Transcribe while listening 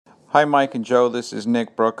Hi Mike and Joe, this is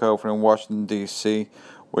Nick Brook over in Washington DC,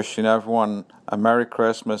 wishing everyone a Merry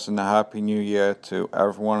Christmas and a Happy New Year to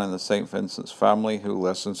everyone in the St. Vincent's family who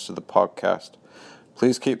listens to the podcast.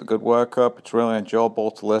 Please keep the good work up, it's really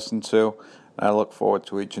enjoyable to listen to, and I look forward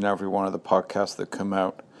to each and every one of the podcasts that come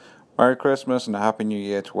out. Merry Christmas and a Happy New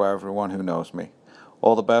Year to everyone who knows me.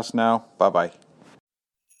 All the best now, bye-bye.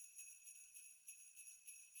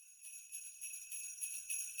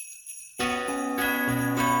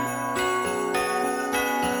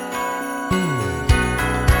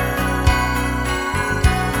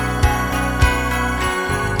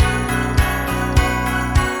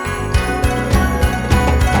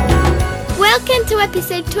 Welcome to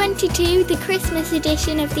episode 22, the Christmas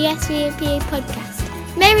edition of the SVOPA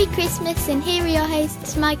podcast. Merry Christmas, and here are your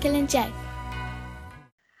hosts, Michael and Joe.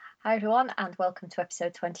 Hi everyone, and welcome to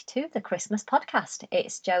episode 22, the Christmas podcast.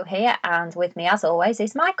 It's Joe here, and with me as always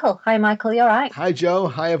is Michael. Hi Michael, you alright? Hi Joe,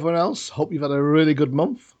 hi everyone else. Hope you've had a really good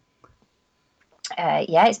month.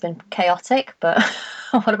 Yeah, it's been chaotic, but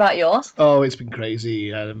what about yours? Oh, it's been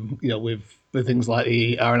crazy. With things like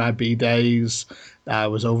the R&IB days. I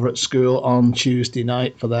was over at school on Tuesday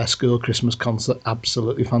night for their school Christmas concert.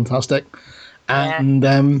 Absolutely fantastic. And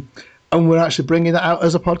we're actually bringing that out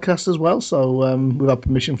as a podcast as well. So we've had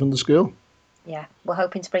permission from the school. Yeah, we're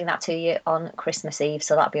hoping to bring that to you on Christmas Eve.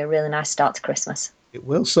 So that'll be a really nice start to Christmas. It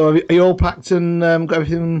will. So are you all packed and got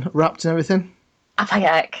everything wrapped and everything?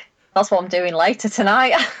 Heck, that's what I'm doing later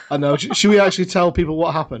tonight. I know. Should we actually tell people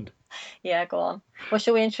what happened? Yeah, go on. Well,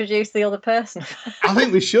 shall we introduce the other person? I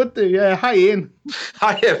think we should do, yeah. Hi, Ian.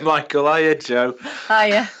 Hiya, Michael. Hiya, Joe.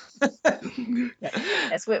 Hiya.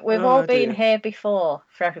 Yes, we've all been here before.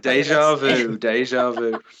 For everybody. Deja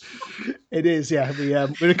vu. It is, yeah.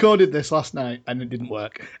 We recorded this last night and it didn't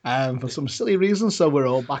work for some silly reason, so we're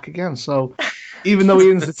all back again. So even though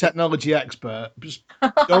Ian's the technology expert, just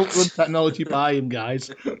don't run technology by him,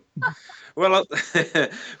 guys. Well,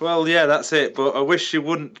 yeah, that's it. But I wish you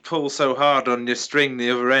wouldn't pull so hard on your string the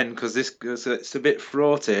other end because it's a bit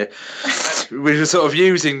fraught here. We were sort of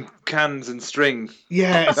using cans and string.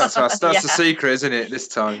 Yeah, that's the secret, isn't it? This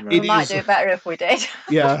time, we might do better if we did.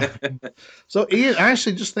 Yeah. So, Ian,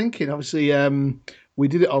 actually, just thinking, obviously, we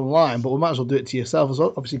did it online, but we might as well do it to yourself as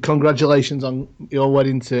well. Obviously, congratulations on your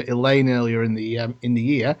wedding to Elaine earlier in the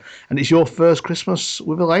year, and it's your first Christmas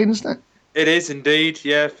with Elaine, isn't it? It is indeed,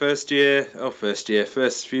 yeah. First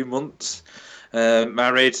few months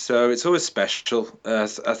married, so it's always special. I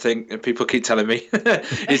think people keep telling me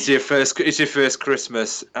it's your first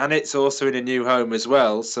Christmas, and it's also in a new home as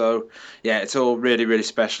well. So yeah, it's all really, really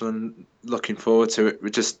special, and looking forward to it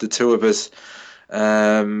with just the two of us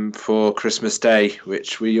for Christmas Day,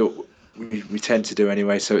 which we tend to do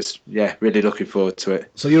anyway. So it's really looking forward to it.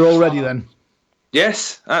 So you're all ready then?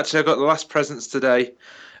 Yes, actually, I got the last presents today.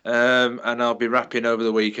 And I'll be wrapping over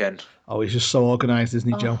the weekend. Oh, he's just so organised,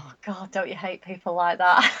 isn't he, Joe? Oh, God, don't you hate people like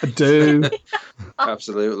that? I do.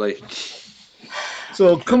 Absolutely.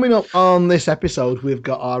 So coming up on this episode, we've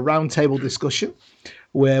got our roundtable discussion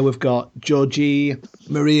where we've got Georgie,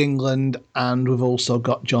 Marie England, and we've also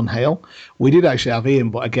got John Hale. We did actually have Ian,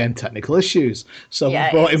 but again, technical issues. So we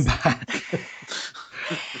brought him back.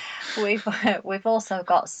 We've also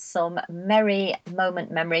got some merry moment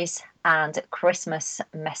memories and Christmas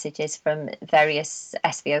messages from various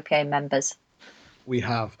SVOPA members. We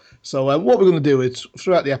have. So what we're going to do is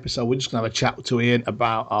throughout the episode, we're just going to have a chat to Ian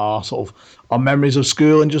about our memories of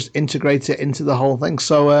school and just integrate it into the whole thing.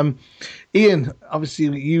 So Ian,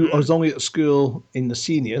 obviously you was only at school in the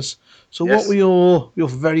seniors. So What were your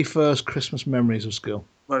very first Christmas memories of school?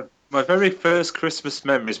 My very first Christmas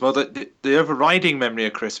memories, well, the overriding memory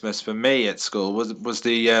of Christmas for me at school was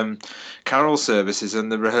the carol services and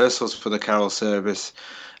the rehearsals for the carol service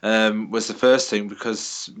was the first thing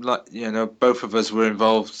because, both of us were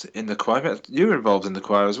involved in the choir. You were involved in the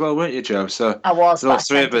choir as well, weren't you, Joe? So I was. All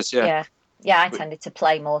three of us, yeah. Yeah, I tended to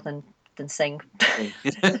play more than sing.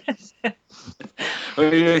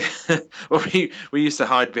 We used to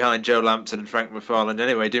hide behind Joe Lampton and Frank McFarland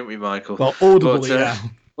anyway, didn't we, Michael? Well, audibly, yeah.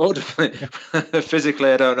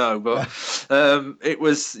 Physically, I don't know, but it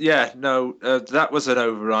was, that was an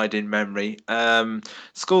overriding memory.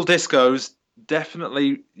 School discos,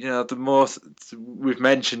 definitely, the more we've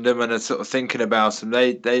mentioned them and are sort of thinking about them,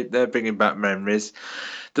 they're bringing back memories.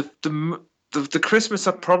 The Christmas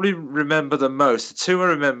I probably remember the most. The two I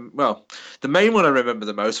remember, well, the main one I remember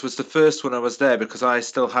the most was the first one I was there because I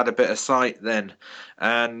still had a bit of sight then,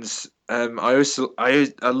 and I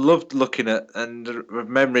loved looking at and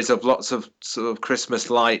memories of lots of sort of Christmas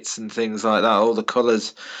lights and things like that, all the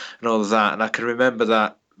colours and all of that, and I can remember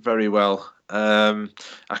that very well.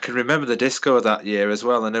 I can remember the disco that year as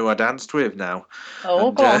well, and who I danced with now. Oh,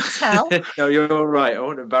 And, go on, tell. No, you're all right. I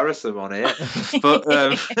won't embarrass them on here, but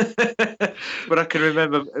but I can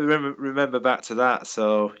remember back to that.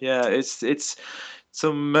 So yeah, it's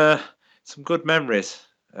some good memories.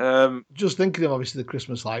 Just thinking of obviously the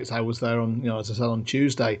Christmas lights, I was there on, as I said, on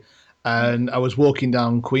Tuesday, and I was walking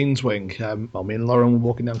down Queenswing. Me and Lauren were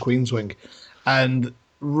walking down Queenswing, and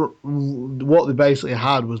what they basically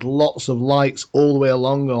had was lots of lights all the way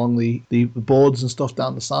along the boards and stuff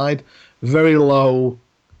down the side. Very low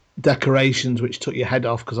decorations, which took your head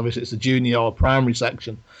off because obviously it's the junior or primary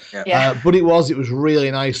section. Yeah. But it was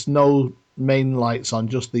really nice. No main lights on,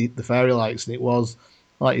 just the fairy lights, and it was,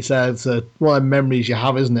 like you said, it's one of the memories you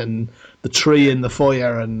have, isn't it? And the tree in the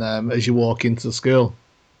foyer, and as you walk into the school.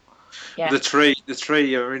 Yeah. The tree.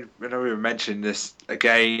 I know we were mentioning this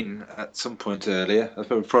again at some point earlier. I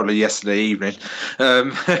think probably yesterday evening,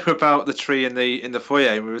 about the tree in the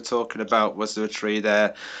foyer. We were talking about, was there a tree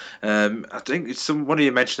there? I think one of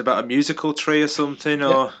you mentioned about a musical tree or something.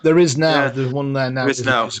 Or there is now. There's one there now. There is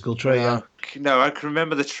now. A musical tree. No, I can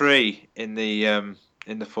remember the tree in the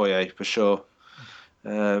foyer for sure.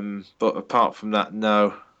 But apart from that,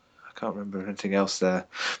 no. I can't remember anything else there.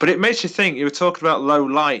 But it makes you think. You were talking about low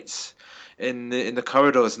lights in the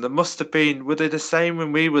corridors, and there must have been. Were they the same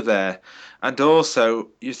when we were there? And also,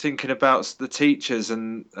 you're thinking about the teachers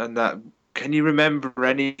and that. Can you remember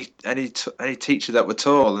any teacher that were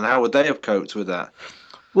tall, and how would they have coped with that?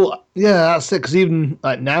 Well, yeah, that's it. Because even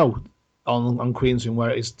like now on Queenswing, where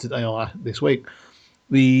it is today, this week,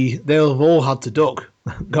 they'll have all had to duck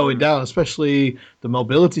going down, especially the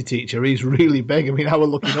mobility teacher. He's really big. I mean, I was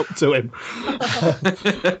looking up to him.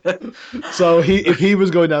 So if he was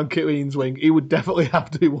going down Queenswing, he would definitely have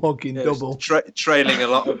to be walking double. Trailing a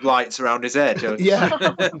lot of lights around his head. Yeah.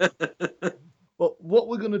 Well, what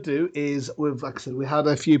we're going to do is, like I said, we had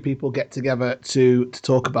a few people get together to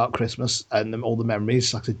talk about Christmas and all the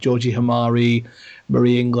memories. Like I said, Georgie Hamari,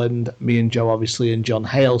 Marie England, me and Joe, obviously, and John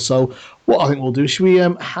Hale. So what I think we'll do, should we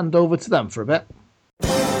hand over to them for a bit?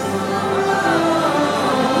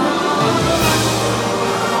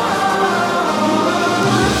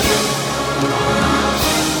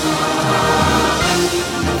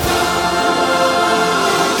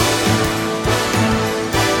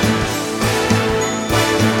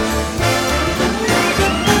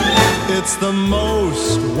 It's the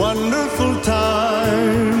most wonderful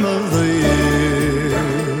time of the year.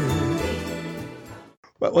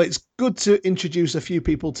 Well, it's good to introduce a few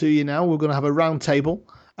people to you now. We're going to have a round table.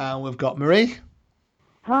 We've got Marie.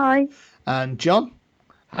 Hi. And John.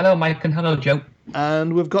 Hello, Mike, and hello, Joe.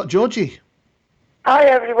 And we've got Georgie. Hi,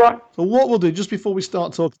 everyone. So what we'll do, just before we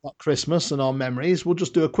start talking about Christmas and our memories, we'll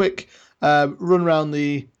just do a quick run around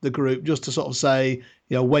the group, just to sort of say,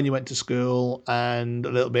 when you went to school and a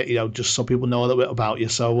little bit, just so people know a little bit about you.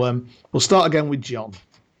 So we'll start again with John.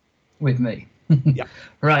 With me. Yeah.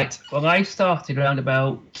 Right. Well, I started around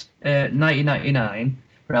about 1999,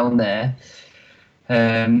 around there.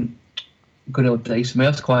 Good old days for me. I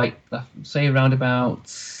was quite, say, around about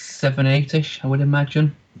 7, 8-ish, I would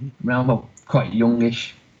imagine. Around, well, quite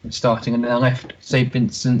youngish, starting, and then I left St.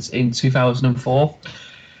 Vincent's in 2004.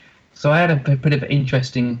 So I had a bit of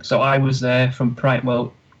interesting. So I was there from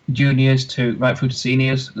juniors to right through to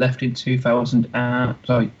seniors. Left in 2000.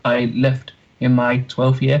 I left in my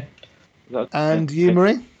 12th year. And you,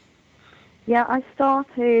 Marie? Yeah, I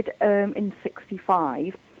started in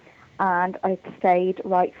 65, and I stayed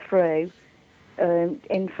right through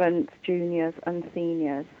infants, juniors, and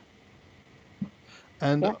seniors.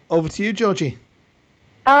 And over to you, Georgie.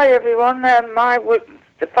 Hi, everyone. I was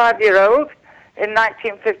the 5-year-old in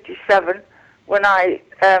 1957 when I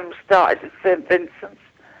started at St. Vincent's.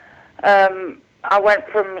 I went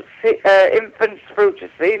from infants through to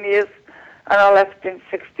seniors, and I left in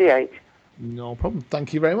 68. No problem.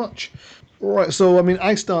 Thank you very much. Right, so,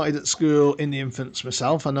 I started at school in the infants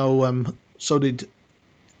myself. I know so did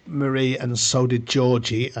Marie and so did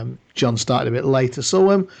Georgie. John started a bit later.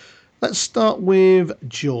 So, let's start with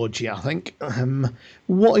Georgie, I think.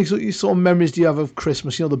 What sort of memories do you have of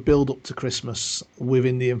Christmas, the build-up to Christmas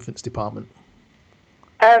within the infants department?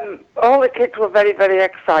 All the kids were very, very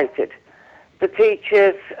excited. The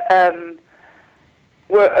teachers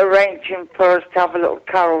were arranging for us to have a little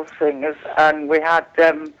carol singers, and we had,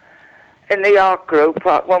 in the art group,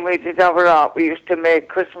 when we did our art, we used to make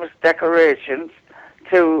Christmas decorations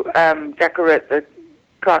to decorate the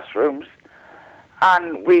classrooms.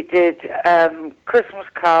 And we did Christmas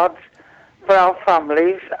cards for our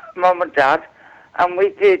families, Mum and Dad, and we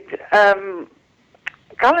did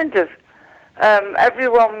calendars.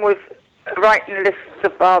 Everyone was writing lists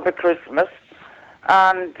of Father Christmas,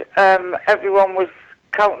 and everyone was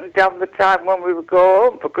counting down the time when we would go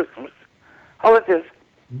home for Christmas holidays.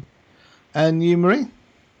 And you, Marie?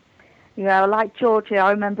 Yeah, like Georgie,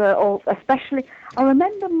 I remember I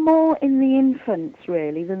remember more in the infants,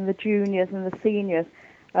 really, than the juniors and the seniors.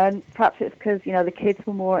 And perhaps it's because, the kids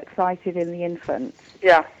were more excited in the infants.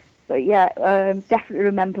 Yeah. But yeah, definitely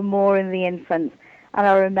remember more in the infants. And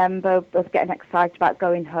I remember us getting excited about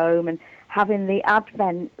going home and having the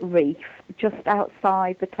Advent wreath just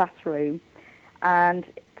outside the classroom. And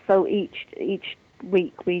so each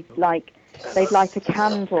week they'd light a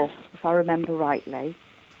candle, if I remember rightly.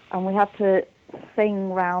 And we had to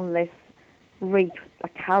sing round this wreath, a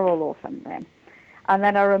carol or something. And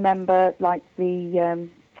then I remember the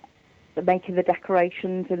making the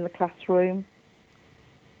decorations in the classroom.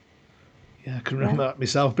 Yeah, I can remember that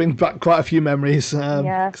myself. Brings back quite a few memories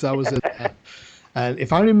because I was there. And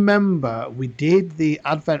if I remember, we did the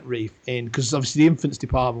Advent wreath because obviously the infants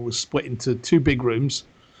department was split into two big rooms.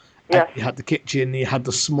 Yeah. You had the kitchen, you had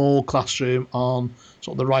the small classroom on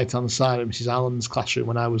sort of the right-hand side of Mrs. Allen's classroom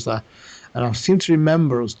when I was there. And I seem to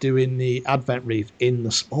remember us doing the Advent wreath in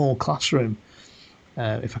the small classroom,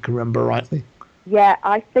 if I can remember rightly. Yeah,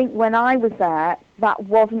 I think when I was there, that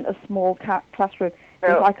wasn't a small classroom. It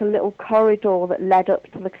was like a little corridor that led up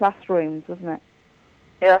to the classrooms, wasn't it?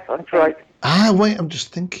 Yes, that's right. Wait, I'm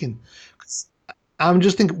just thinking.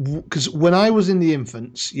 Because when I was in the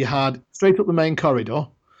infants, you had straight up the main corridor,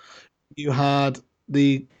 you had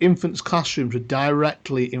the infants' classrooms were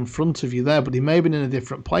directly in front of you there, but they may have been in a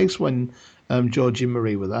different place when Georgie and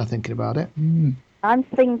Marie were there, thinking about it. I'm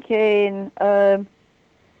thinking,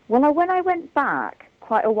 when I went back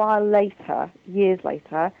quite a while later, years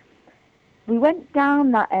later, we went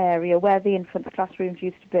down that area where the infants' classrooms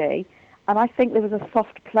used to be, and I think there was a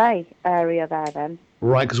soft play area there then.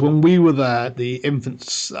 Right, because when we were there, the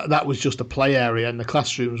infants, that was just a play area, and the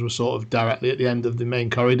classrooms were sort of directly at the end of the main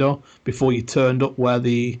corridor before you turned up where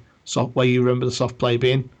you remember the soft play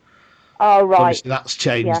being. Oh, right. Obviously, that's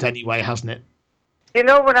changed anyway, hasn't it? When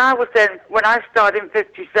I started in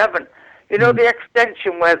 57, the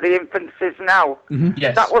extension where the infants is now,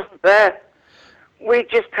 Yes. that wasn't there. We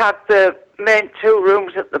just had the main two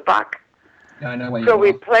rooms at the back. Yeah, I know where you So are.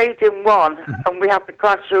 we played in one, and we had the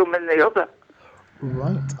classroom in the other.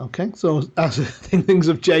 Right, okay. So I think things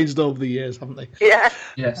have changed over the years, haven't they? Yeah.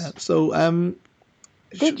 Yes.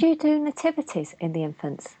 Did you do nativities in the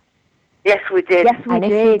infants? Yes, we did. Yes, we And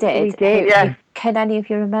did. if you did, we did. Yes. Can any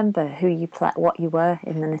of you remember what you were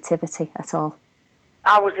in the nativity at all?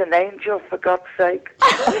 I was an angel, for God's sake.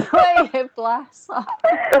 Bless.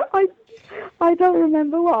 I don't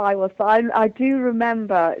remember what I was, but I do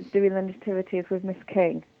remember doing the nativities with Miss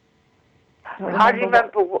King. I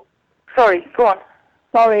remember. Sorry, go on.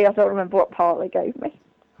 Sorry, I don't remember what part they gave me.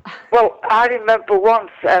 Well, I remember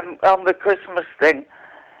once on the Christmas thing,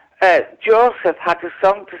 Joseph had a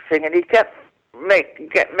song to sing, and he kept making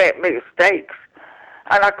mistakes,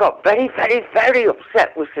 and I got very, very, very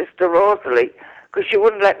upset with Sister Rosalie because she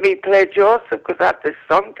wouldn't let me play Joseph because I had this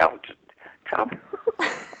song down to top.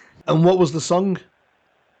 And what was the song?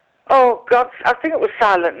 Oh God, I think it was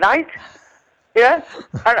Silent Night. Yeah,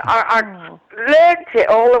 and I learned it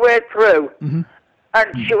all the way through,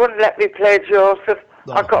 and she wouldn't let me play Joseph.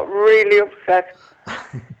 Oh. I got really upset.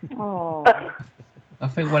 Oh. I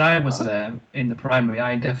think when I was there in the primary,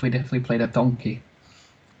 I definitely played a donkey.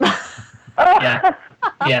 Yeah.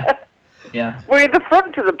 Were you the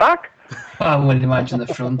front or the back? I wouldn't imagine the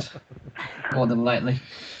front, more than likely.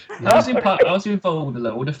 I was involved with a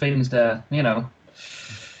load of things there, I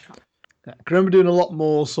can remember doing a lot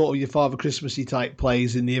more sort of your Father Christmassy type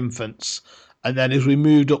plays in the infants, and then as we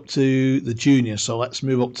moved up to the junior, so let's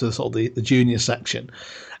move up to sort of the junior section,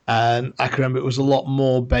 and I can remember it was a lot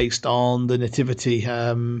more based on the nativity,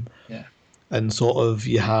 and sort of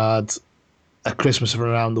you had A Christmas from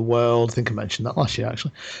Around the World. I think I mentioned that last year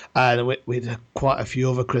actually, and we had quite a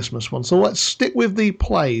few other Christmas ones. So let's stick with the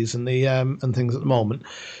plays and the and things at the moment.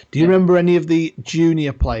 Do you remember any of the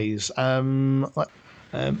junior plays?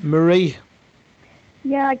 Marie?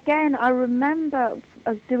 Yeah, again, I remember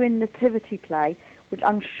us doing nativity play, which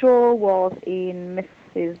I'm sure was in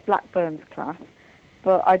Mrs. Blackburn's class,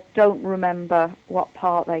 but I don't remember what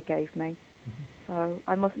part they gave me. So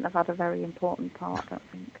I mustn't have had a very important part, I don't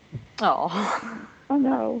think. Oh. Oh,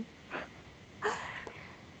 no.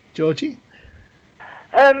 Georgie?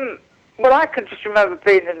 Well, I can just remember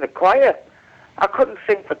being in the choir. I couldn't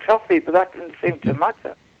sing for toffee, but that didn't seem to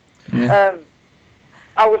matter. Yeah.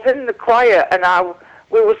 I was in the choir, and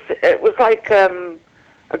it was like a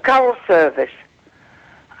carol service.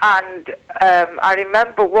 And I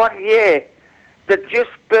remember one year they'd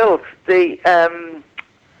just built the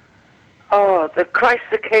Christ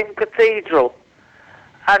the King Cathedral,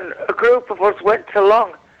 and a group of us went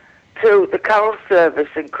along to the carol service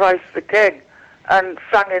in Christ the King and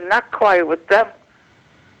sang in that choir with them.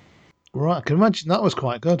 Right, I can imagine that was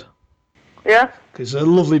quite good. Yeah? It's a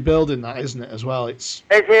lovely building, that, isn't it, as well? It is.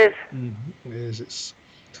 It is. It's...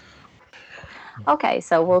 Okay,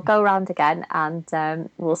 so we'll go round again and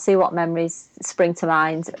we'll see what memories spring to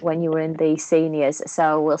mind when you were in the seniors.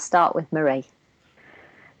 So we'll start with Marie.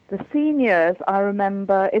 The seniors, I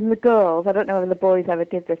remember, in the girls, I don't know if the boys ever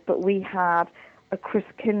did this, but we had a Chris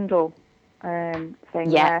Kindle thing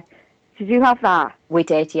there. Did you have that? We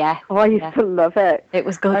did, yeah. Oh, I used to love it. It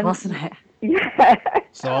was good, wasn't it? Yeah.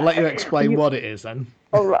 So I'll let you explain what it is then.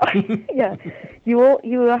 All right. Yeah. You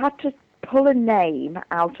had to pull a name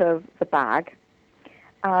out of the bag,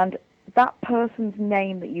 and that person's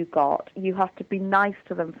name that you got, you have to be nice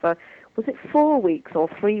to them for, was it 4 weeks or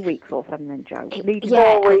 3 weeks or something, Joe?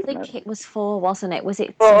 I think it was 4, wasn't it? Was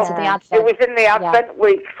it the Advent? It was in the Advent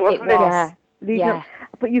weeks, wasn't it? Yeah.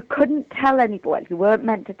 But you couldn't tell anybody, you weren't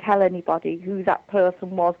meant to tell anybody who that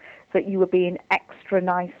person was that you were being extra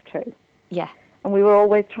nice to. Yeah. And we were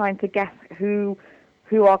always trying to guess who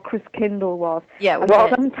our Chris Kindle was. Yeah, and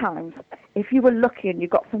sometimes, if you were lucky and you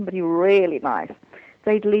got somebody really nice,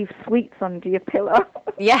 they'd leave sweets under your pillow.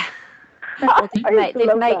 Yeah. Or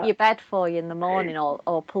they'd make your bed for you in the morning,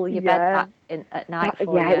 or pull your bed back at night for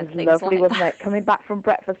you. Yeah, it was lovely, wasn't it? Coming back from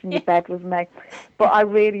breakfast and your bed was made. But I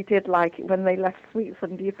really did like it when they left sweets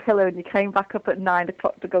under your pillow and you came back up at 9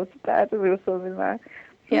 o'clock to go to bed and there was something there.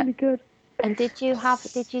 Really good. And did you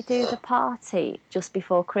do the party just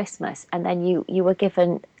before Christmas, and then you were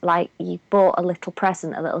given, like, you bought a little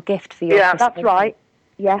present, a little gift for your Christmas? That's right.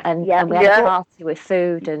 Yes, and we had a party with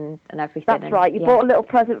food and everything. That's right. You bought a little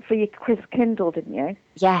present for your Chris Kindle, didn't you?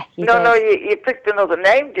 Yeah, you did. No, you picked another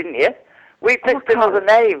name, didn't you? We picked another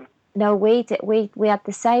name. No, we did. We had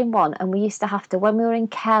the same one, and we used to have to, when we were in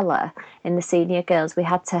Keller in the senior girls,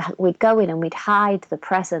 we'd go in and we'd hide the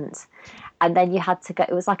presents. And then you had to go,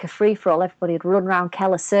 it was like a free-for-all. Everybody would run around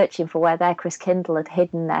Keller searching for where their Chris Kindle had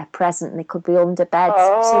hidden their present, and they could be under beds.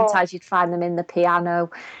 Sometimes you'd find them in the piano.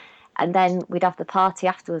 And then we'd have the party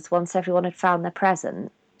afterwards. Once everyone had found their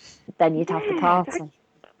present, then you'd have the party.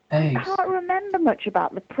 I can't remember much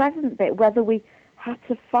about the present bit, whether we had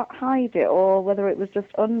to hide it or whether it was just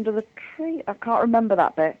under the tree. I can't remember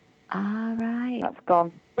that bit. Ah, right. That's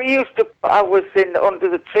gone. We used to, I was under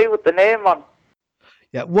the tree with the name on.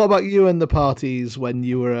 Yeah, what about you and the parties when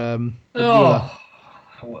you were...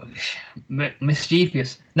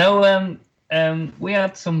 mischievous. No, we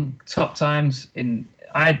had some top times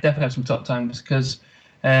I definitely had some top times because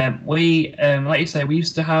we, like you say, we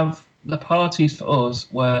used to have the parties for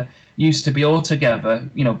us were used to be all together,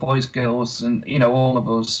 boys, girls, and all of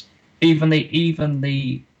us, even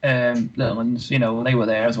the little ones, they were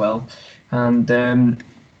there as well, and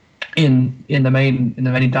in the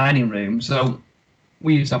main dining room. So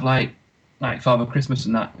we used to have like Father Christmas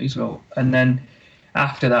and that as well, and then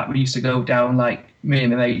after that we used to go down, like me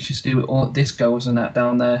and my mates used to do all discos and that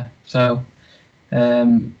down there. So.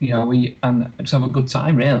 We just have a good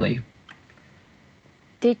time, really.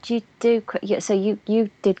 Did you do? So you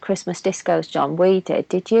did Christmas discos, John? We did.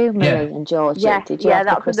 Did you, Marie and George? Yeah, did you? Yeah,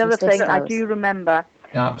 that was another thing I do remember.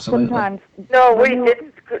 Yeah, absolutely. Sometimes. No, we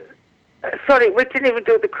didn't. Sorry, we didn't even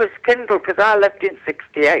do the Chris Kindle because I left in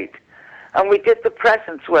 '68, and we did the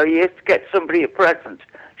presents where you used to get somebody a present,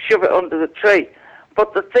 shove it under the tree.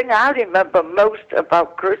 But the thing I remember most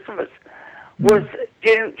about Christmas was,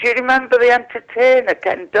 do you remember the entertainer,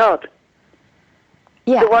 Ken Dodd?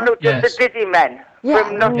 Yeah. The one who did the Diddy Men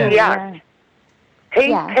from Notting Yard.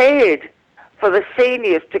 He paid for the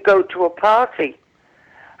seniors to go to a party.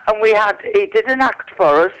 And he did an act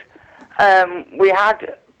for us. We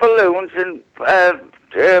had balloons and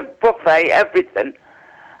buffet, everything.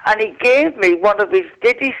 And he gave me one of his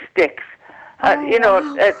Diddy sticks,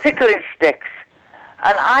 tickling sticks.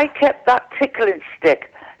 And I kept that tickling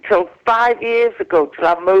stick till 5 years ago, till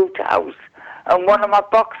I moved house, and one of my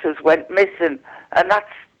boxes went missing, and that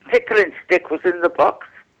tickling stick was in the box.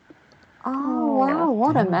 Oh, wow,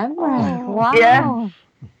 what a memory. Wow. Yeah.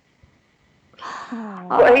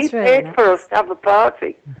 Well, he paid for us to have a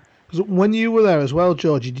party. When you were there as well,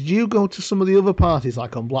 Georgie, did you go to some of the other parties,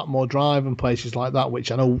 like on Blackmore Drive and places like that,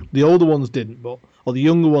 which I know the older ones didn't, or the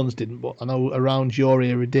younger ones didn't, but I know around your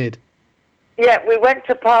era did? Yeah, we went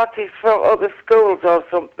to parties from other schools or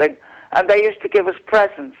something, and they used to give us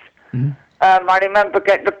presents. Mm-hmm. I remember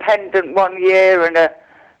getting a pendant one year and a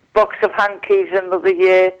box of hankies another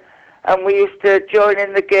year, and we used to join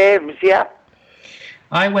in the games, yeah.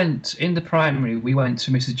 I went in the primary. We went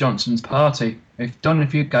to Mrs. Johnson's party. I don't know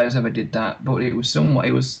if you guys ever did that, but it was somewhat.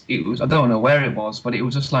 It was. I don't know where it was, but it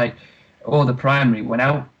was just like all the primary went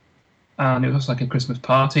out, and it was like a Christmas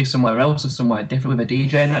party somewhere else or somewhere different with a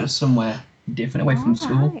DJ, and that was somewhere different away from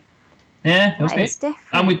school. Right. Yeah, it was That is good. different,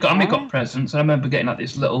 And we yeah. got presents. I remember getting like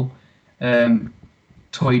this little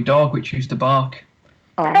toy dog which used to bark.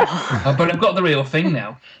 Oh. But I've got the real thing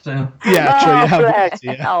now. So Yeah, true. You have bless.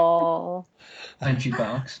 it, yeah. Oh. and she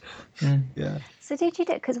barks. Yeah. So did you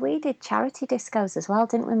do? Because we did charity discos as well,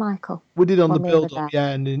 didn't we, Michael? We did on When the we were build up, there. yeah,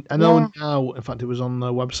 and I know Yeah. now. In fact, it was on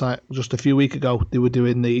the website just a few weeks ago. They were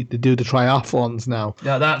doing they do the triathlons now.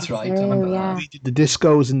 Yeah, that's right. I remember yeah. We did the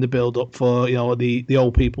discos in the build up for the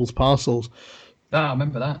old people's parcels. that. I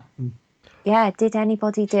remember that. Yeah, did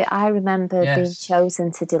anybody do? I remember being Yes.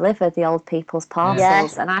 chosen to deliver the old people's parcels,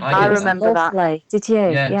 Yes, and I I thought it was remember that. lovely. Did you?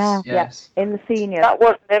 Yes, Yeah, yes. In the senior. That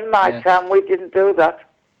wasn't in my Yeah. time. We didn't do that.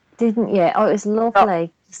 didn't you? Oh, it was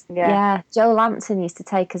lovely. Yeah. Yeah, Joe Lampton used to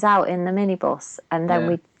take us out in the minibus, and then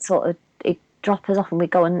Yeah. he'd drop us off, and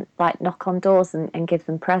we'd go and like knock on doors and give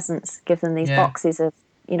them presents, give them these Yeah. boxes of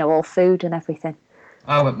all food and everything.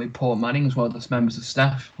 I went with Paul Mannings, one of the members of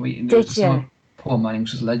staff. Did you? Paul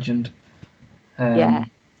Mannings was a legend. Yeah.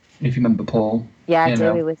 If you remember Paul. Yeah, I You do.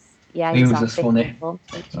 know, He was. Yeah, he was our just big funny. one.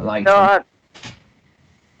 I liked No, him.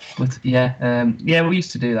 But yeah, we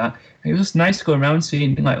used to do that. It was just nice to go around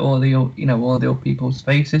seeing like all the old people's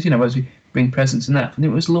faces, as we bring presents and that. And it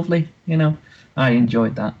was lovely, I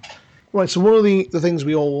enjoyed that. Right, so one of the things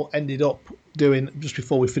we all ended up doing just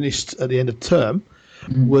before we finished at the end of term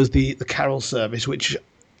was the carol service, which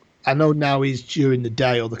I know now is during the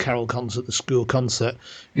day, or the carol concert, the school concert.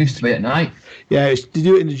 It used to be at night. Yeah, they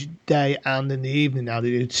do it in the day and in the evening now.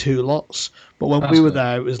 They do two lots. But when That's we were good.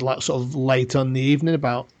 there, it was like sort of late on the evening,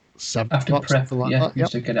 about 7 After o'clock, prep, something like yeah, that.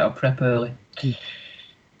 used to get out of prep early.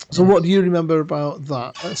 So what do you remember about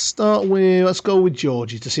that? Let's go with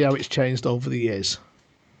Georgie to see how it's changed over the years.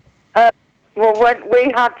 Well, when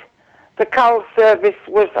we had the carol service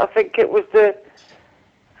I think it was the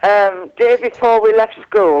day before we left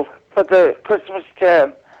school for the Christmas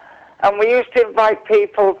term, and we used to invite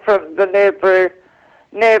people from the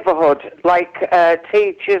neighbourhood, like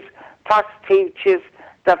teachers, past teachers,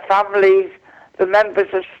 their families, the members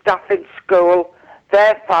of staff in school,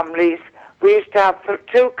 their families. We used to have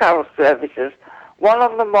two carol services, one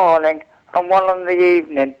on the morning and one on the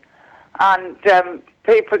evening, and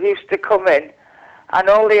people used to come in, and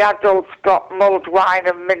all the adults got mulled wine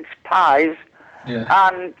and mince pies, Yeah.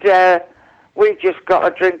 and we just got a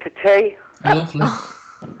drink of tea. Lovely.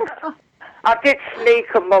 I did sneak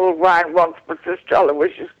a mulled wine once, but Sister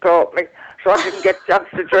Aloysius caught me, so I didn't get a chance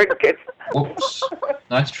to drink it. Whoops.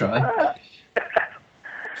 Nice try.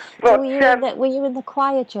 But, Were you in the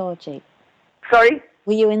choir, Georgie? sorry?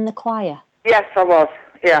 Were you in the choir? Yes, I was,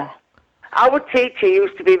 yeah. Our teacher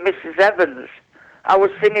used to be Mrs. Evans, our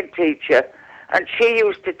singing teacher, and she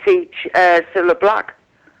used to teach Cilla Black.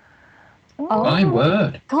 Oh, My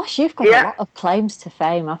word. gosh, you've got Yeah. a lot of claims to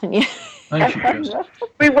fame, haven't you? Thank you, just.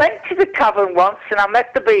 We went to the cavern once, and I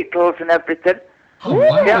met the Beatles and everything. Oh,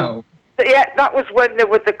 wow. But yeah, that was when they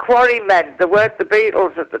were the Quarrymen. They weren't the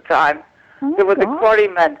Beatles at the time. They were the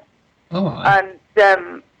Quarrymen. Oh, wow. And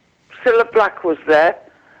Cilla Black was there,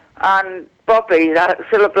 and Bobby,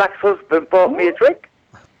 Cilla Black's husband, bought me a drink.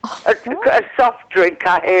 A soft drink,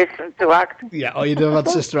 I hasten to add. Yeah, or you'd have had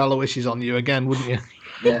Sister Aloysius on you again, wouldn't you?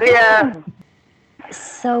 Yeah.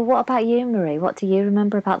 So what about you, Marie? What do you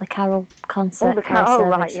remember about the carol concert? Oh, the carol carol,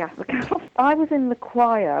 service? right, yeah. The carol. I was in the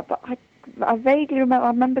choir, but I vaguely remember. I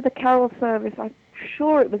remember the carol service. I'm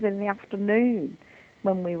sure it was in the afternoon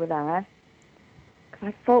when we were there. 'Cause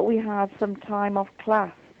I thought we had some time off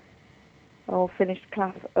class, or finished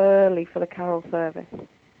class early for the carol service.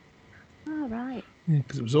 Oh, right.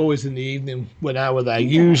 Because it was always in the evening when I were there,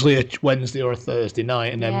 usually a Wednesday or a Thursday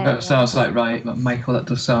night, and then Yeah. That sounds like right. Michael, that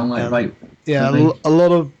does sound like right. yeah, for me. a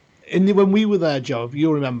lot of when we were there, Joe, if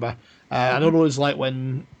you remember, I don't know what it was like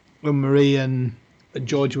when Marie and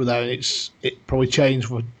George were there, and it probably changed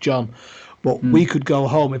for John, but we could go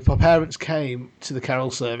home if our parents came to the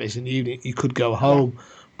carol service in the evening. You could go home,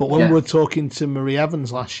 but when we were talking to Marie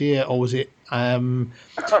Evans last year, or was it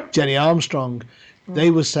Jenny Armstrong? They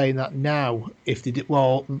were saying that now, if they did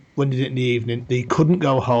when they did it in the evening, they couldn't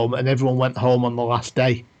go home, and everyone went home on the last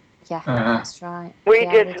day. Yeah, that's right. We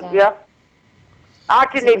Yeah, did, yeah. I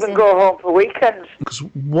didn't It was even in- go home for weekends. Because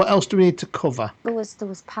what else do we need to cover? There was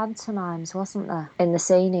pantomimes, wasn't there, in the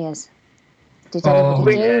seniors? Did Oh, anybody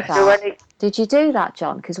We do didn't that? do any. Did you do that,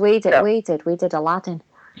 John? Because we did. No. We did Aladdin.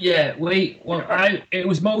 Yeah, it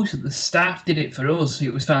was most of the staff did it for us.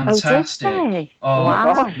 It was fantastic. Oh, did they? Oh,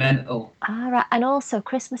 Wow. it's mental. All right. And also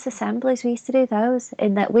Christmas assemblies, we used to do those.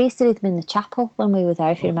 We used to do them in the chapel when we were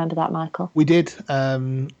there, if you remember that, Michael. We did.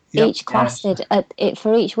 Each class did it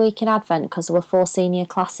for each week in Advent, because there were 4 senior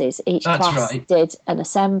classes. Each class did an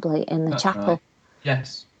assembly in the chapel. Right.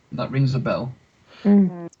 Yes, that rings a bell.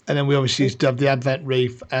 Mm. And then we obviously used to have the Advent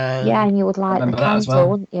wreath. And you would light the candle,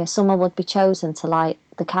 wouldn't you? Someone would be chosen to light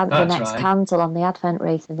the next candle on the Advent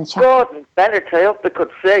wreath in the chapel. Gordon Bennett, I hope they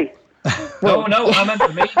could see. No,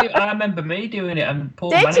 I remember me doing it, and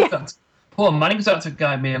Paul Manning's had to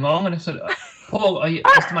guide me along, and I said, Paul,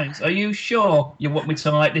 Mr. Mannings, are you sure you want me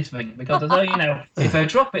to light this thing? Because I know, if I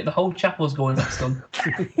drop it, the whole chapel's going next done.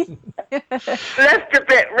 Left a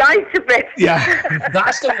bit, right a bit. Yeah.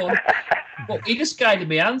 That's the one. But he just guided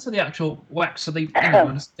me onto the actual wax, so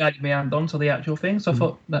just guided me hand onto the actual thing. So I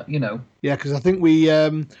thought that, Yeah, because I think we,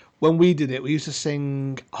 when we did it, we used to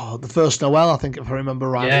sing the first Noel, I think, if I remember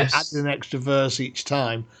right. Yes. We added an extra verse each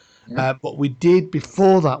time. Yeah. But we did,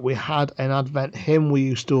 before that, we had an Advent hymn we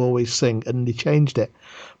used to always sing, and they changed it.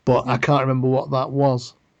 But I can't remember what that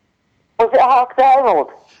was. Was it Hark the Herald?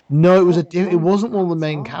 No, it wasn't one of the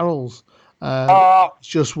main carols. It's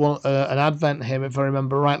just one an Advent hymn, if I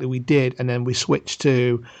remember rightly, we did, and then we switched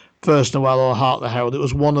to First Noel or Hark the Herald. It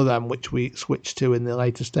was one of them which we switched to in the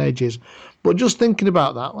later stages. But just thinking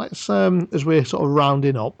about that, let's as we're sort of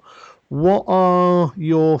rounding up, what are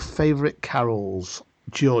your favourite carols,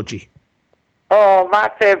 Georgie? Oh, my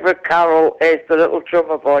favourite carol is The Little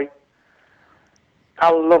Drummer Boy. I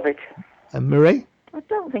love it. And Marie? I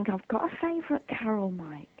don't think I've got a favourite carol,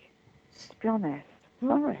 Mike, to be honest.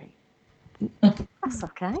 Sorry. That's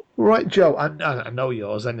okay. Right, Joe, I know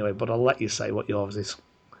yours anyway, but I'll let you say what yours is.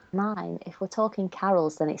 Mine, if we're talking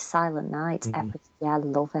carols, then it's Silent Night. Yeah, I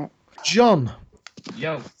love it. John.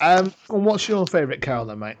 Yo. And what's your favourite carol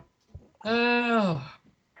then, mate? I'm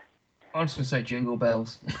just going to say Jingle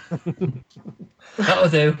Bells. That'll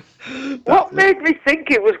do. What made me think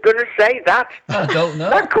it was going to say that? I don't know.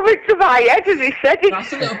 That come into my head as he said it.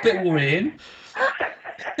 That's a little bit worrying.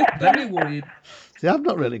 Very worried. See, I've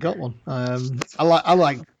not really got one. I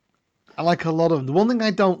like a lot of them. The one thing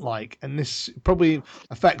I don't like, and this probably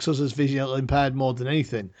affects us as visually impaired more than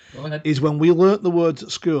anything, is when we learnt the words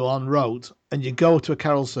at school on road, and you go to a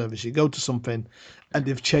carol service, you go to something, and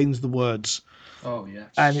they've changed the words. Oh, yeah.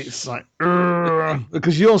 And it's like,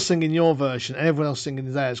 because you're singing your version, and everyone else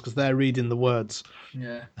singing theirs because they're reading the words.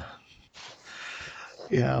 Yeah.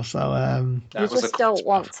 Yeah, so... you just don't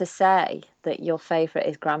want to say that your favourite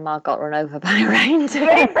is Grandma Got Run Over by a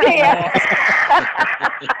Reindeer.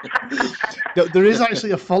 There is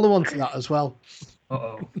actually a follow-on to that as well.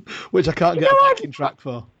 Uh-oh. Which I can't get a backing track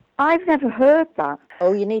for. I've never heard that.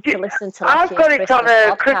 Oh, you need to listen to I've got it on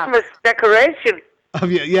a Christmas decoration.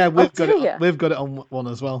 Have you? Yeah, we've got it. We've got it on one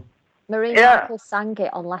as well. Marie Michael sang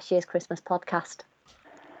it on last year's Christmas podcast.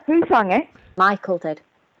 Who sang it? Michael did.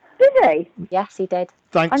 Did he? Yes, he did.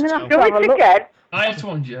 Thanks, I'm Joe. gonna have to have a look. Again. Nice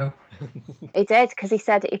one, Joe. He did, because he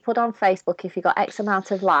said he put on Facebook if he got X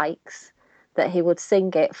amount of likes that he would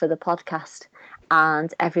sing it for the podcast,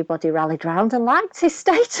 and everybody rallied round and liked his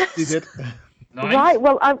status. He did. Nice. Right,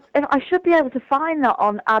 well, I should be able to find that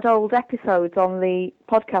on old episodes on the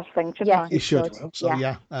podcast thing, shouldn't I? You should. So,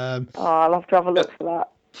 yeah. I'll have to have a look for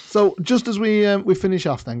that. So, just as we finish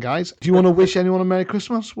off then, guys, do you want to wish anyone a Merry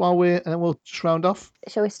Christmas and then we'll just round off?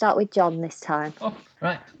 Shall we start with John this time? Oh,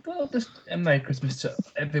 right. Well, just a Merry Christmas to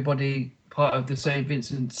everybody part of the St.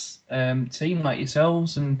 Vincent's team, like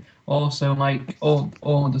yourselves, and also like all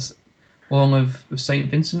of St.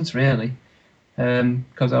 Vincent's, really.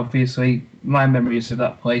 Because obviously my memories of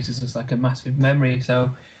that place is just like a massive memory.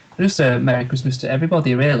 So just a Merry Christmas to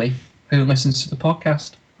everybody, really, who listens to the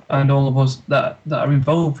podcast and all of us that are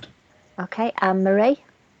involved. Okay, and Marie?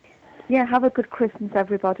 Yeah, have a good Christmas,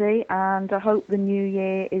 everybody, and I hope the new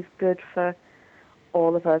year is good for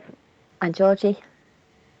all of us. And Georgie?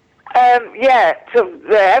 To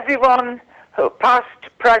everyone who past,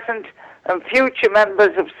 present, and future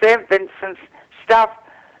members of St. Vincent's staff,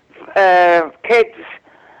 kids,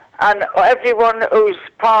 and everyone who's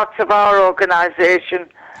part of our organisation.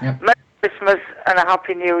 Yep. Merry Christmas and a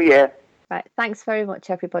Happy New Year. Right, thanks very much,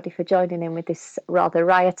 everybody, for joining in with this rather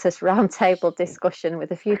riotous roundtable discussion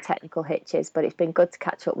with a few technical hitches, but it's been good to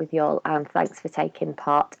catch up with you all, and thanks for taking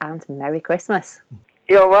part, and Merry Christmas.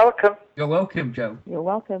 You're welcome. You're welcome, Joe. You're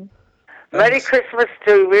welcome. Merry Christmas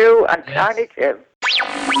to you and Tiny Tim.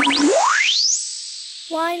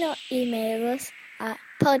 Why not email us at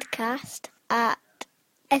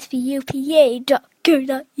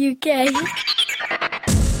podcast@svopa.co.uk.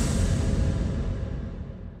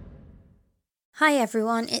 Hi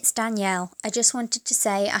everyone, it's Danielle. I just wanted to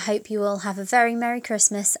say I hope you all have a very Merry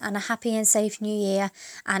Christmas and a happy and safe New Year,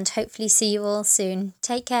 and hopefully see you all soon.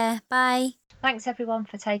 Take care, bye. Thanks everyone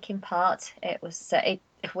for taking part. It was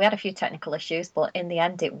we had a few technical issues, but in the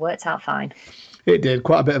end it worked out fine. It did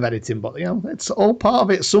quite a bit of editing, but it's all part of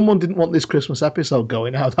it. Someone didn't want this Christmas episode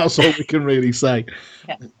going out. That's all we can really say.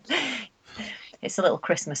 Yeah. It's a little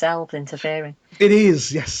Christmas elves interfering. It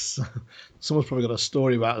is, yes. Someone's probably got a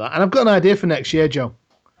story about that. And I've got an idea for next year, Joe.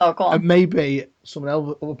 Oh, go on. And maybe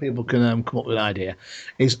other people can come up with an idea.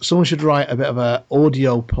 Is someone should write a bit of an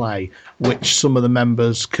audio play which some of the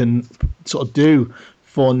members can sort of do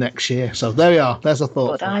for next year. So there we are. There's a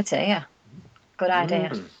thought. Good idea. Good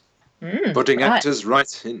idea. Budding actors,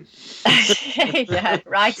 write in. Yeah,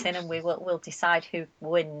 write in, and we'll decide who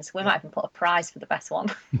wins. We might even put a prize for the best one.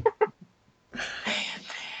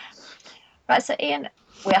 Right, so Ian,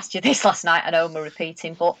 we asked you this last night. I know we're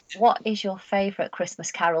repeating, but what is your favourite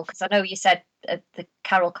Christmas carol? Because I know you said the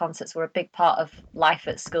carol concerts were a big part of life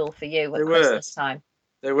at school for you at Christmas time.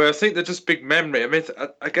 They were. I think they're just big memory. I mean,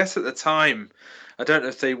 I guess at the time, I don't know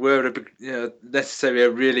if they were necessarily a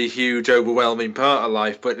really huge, overwhelming part of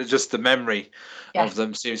life, but just the memory of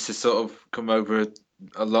them seems to sort of come over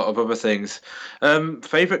a lot of other things.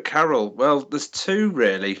 Favourite carol? Well, there's two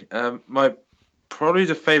really. Probably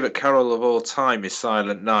the favourite carol of all time is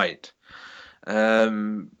Silent Night,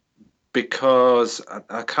 because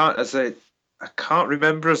I can't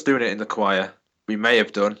remember us doing it in the choir. We may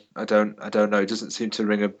have done. I don't know. It doesn't seem to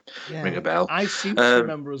ring a bell. I seem to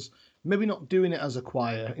remember us maybe not doing it as a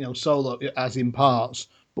choir, solo, as in parts,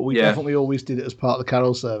 but we definitely always did it as part of the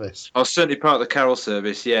carol service. Oh, certainly part of the carol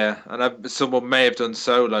service, yeah. And someone may have done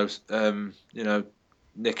solos.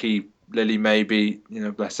 Nikki, Lily, maybe,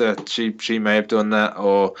 bless her, she may have done that,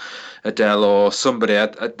 or Adele, or somebody.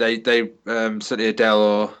 They certainly Adele,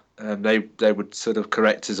 or they would sort of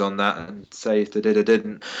correct us on that and say if they did or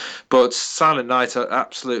didn't. But Silent Night I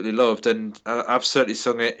absolutely loved, and I've certainly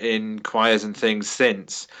sung it in choirs and things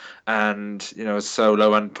since, and as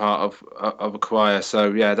solo and part of a choir.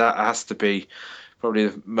 So yeah, that has to be probably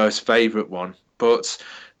the most favourite one. But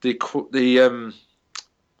the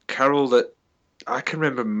carol that I can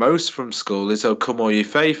remember most from school is "O Come All Ye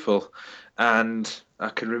Faithful," and I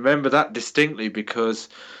can remember that distinctly because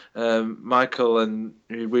Michael and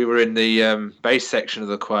we were in the bass section of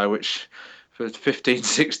the choir, which for 15,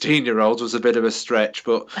 16-year-olds was a bit of a stretch,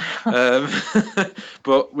 but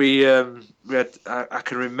but we had. I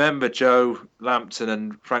can remember Joe Lampton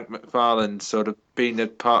and Frank McFarlane sort of being a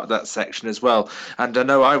part of that section as well, and I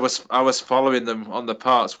know I was following them on the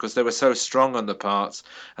parts because they were so strong on the parts,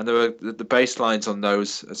 and there were the bass lines on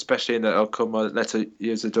those, especially in the "Oh Come Let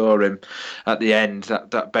Us Adore Him" at the end.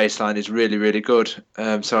 That bass line is really, really good.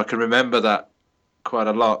 So I can remember that quite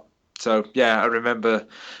a lot. So yeah, I remember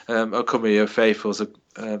 "O Come All Ye Faithful" as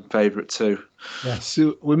a favourite too. Yeah,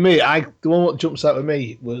 so with me, the one that jumps out with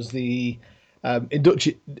me was the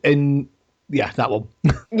induction in. Yeah, that one.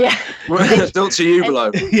 Yeah. Dulce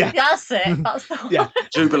Jubilo. Yeah. That's it. That's the one. Yeah.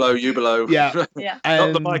 Jubilo. Yeah. Yeah.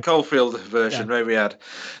 Not the Mike Oldfield version, maybe we had.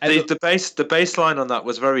 The bass line on that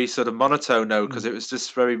was very sort of monotone though, because it was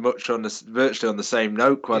just very much virtually on the same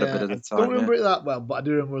note quite a bit of the time. I don't remember it that well, but I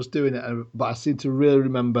do remember us doing it. But I seem to really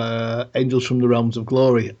remember "Angels from the Realms of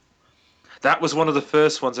Glory." That was one of the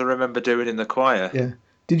first ones I remember doing in the choir. Yeah.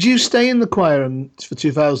 Did you stay in the choir for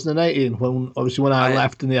 2018 when I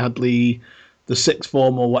left and they had the sixth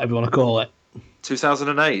form or whatever you want to call it?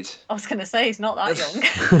 2008. I was going to say he's not that young.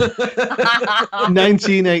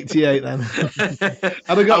 1988 then. Had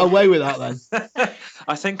I got away with that then?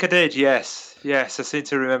 I think I did, yes. Yes, I seem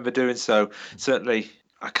to remember doing so. Certainly,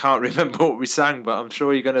 I can't remember what we sang, but I'm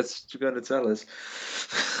sure you're going to tell us.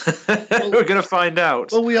 We're going to find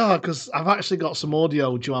out. Well, we are, because I've actually got some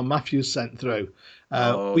audio Joanne Matthews sent through.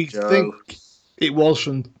 We Joe. think it was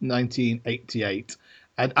from 1988,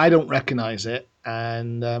 and I don't recognise it.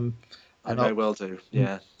 And I may well do,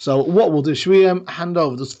 yeah. So what we'll do, should we hand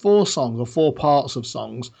over? There's 4 songs or 4 parts of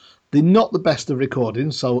songs. They're not the best of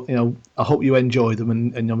recordings, so I hope you enjoy them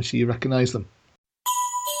and obviously you recognise them.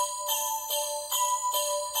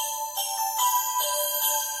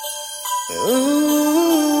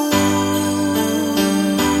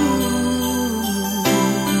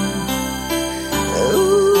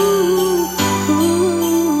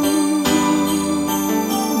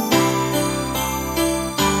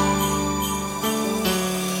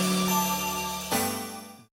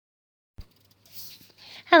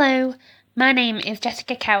 Hello, my name is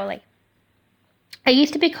Jessica Cowley. I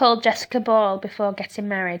used to be called Jessica Ball before getting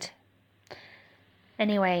married.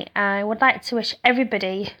 Anyway, I would like to wish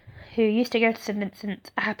everybody who used to go to St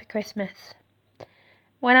Vincent a happy Christmas.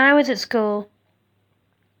 When I was at school,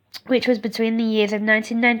 which was between the years of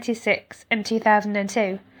 1996 and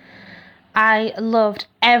 2002, I loved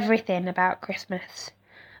everything about Christmas.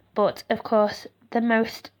 But, of course,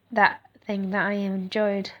 that thing that I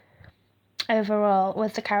enjoyed overall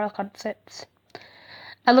was the carol concerts.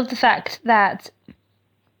 I love the fact that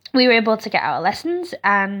we were able to get our lessons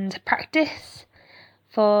and practice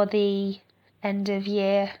for the end of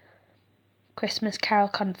year Christmas carol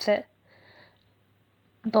concert.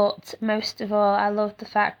 But most of all, I loved the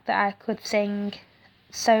fact that I could sing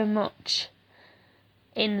so much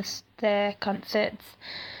in the concerts.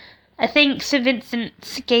 I think St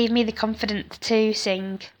Vincent's gave me the confidence to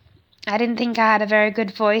sing. I didn't think I had a very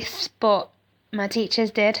good voice, but my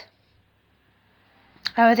teachers did.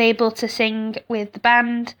 I was able to sing with the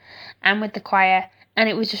band and with the choir, and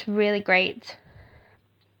it was just really great.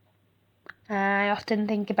 I often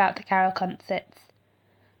think about the carol concerts.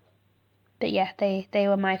 But yeah, they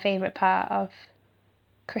were my favourite part of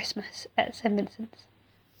Christmas at St Vincent's.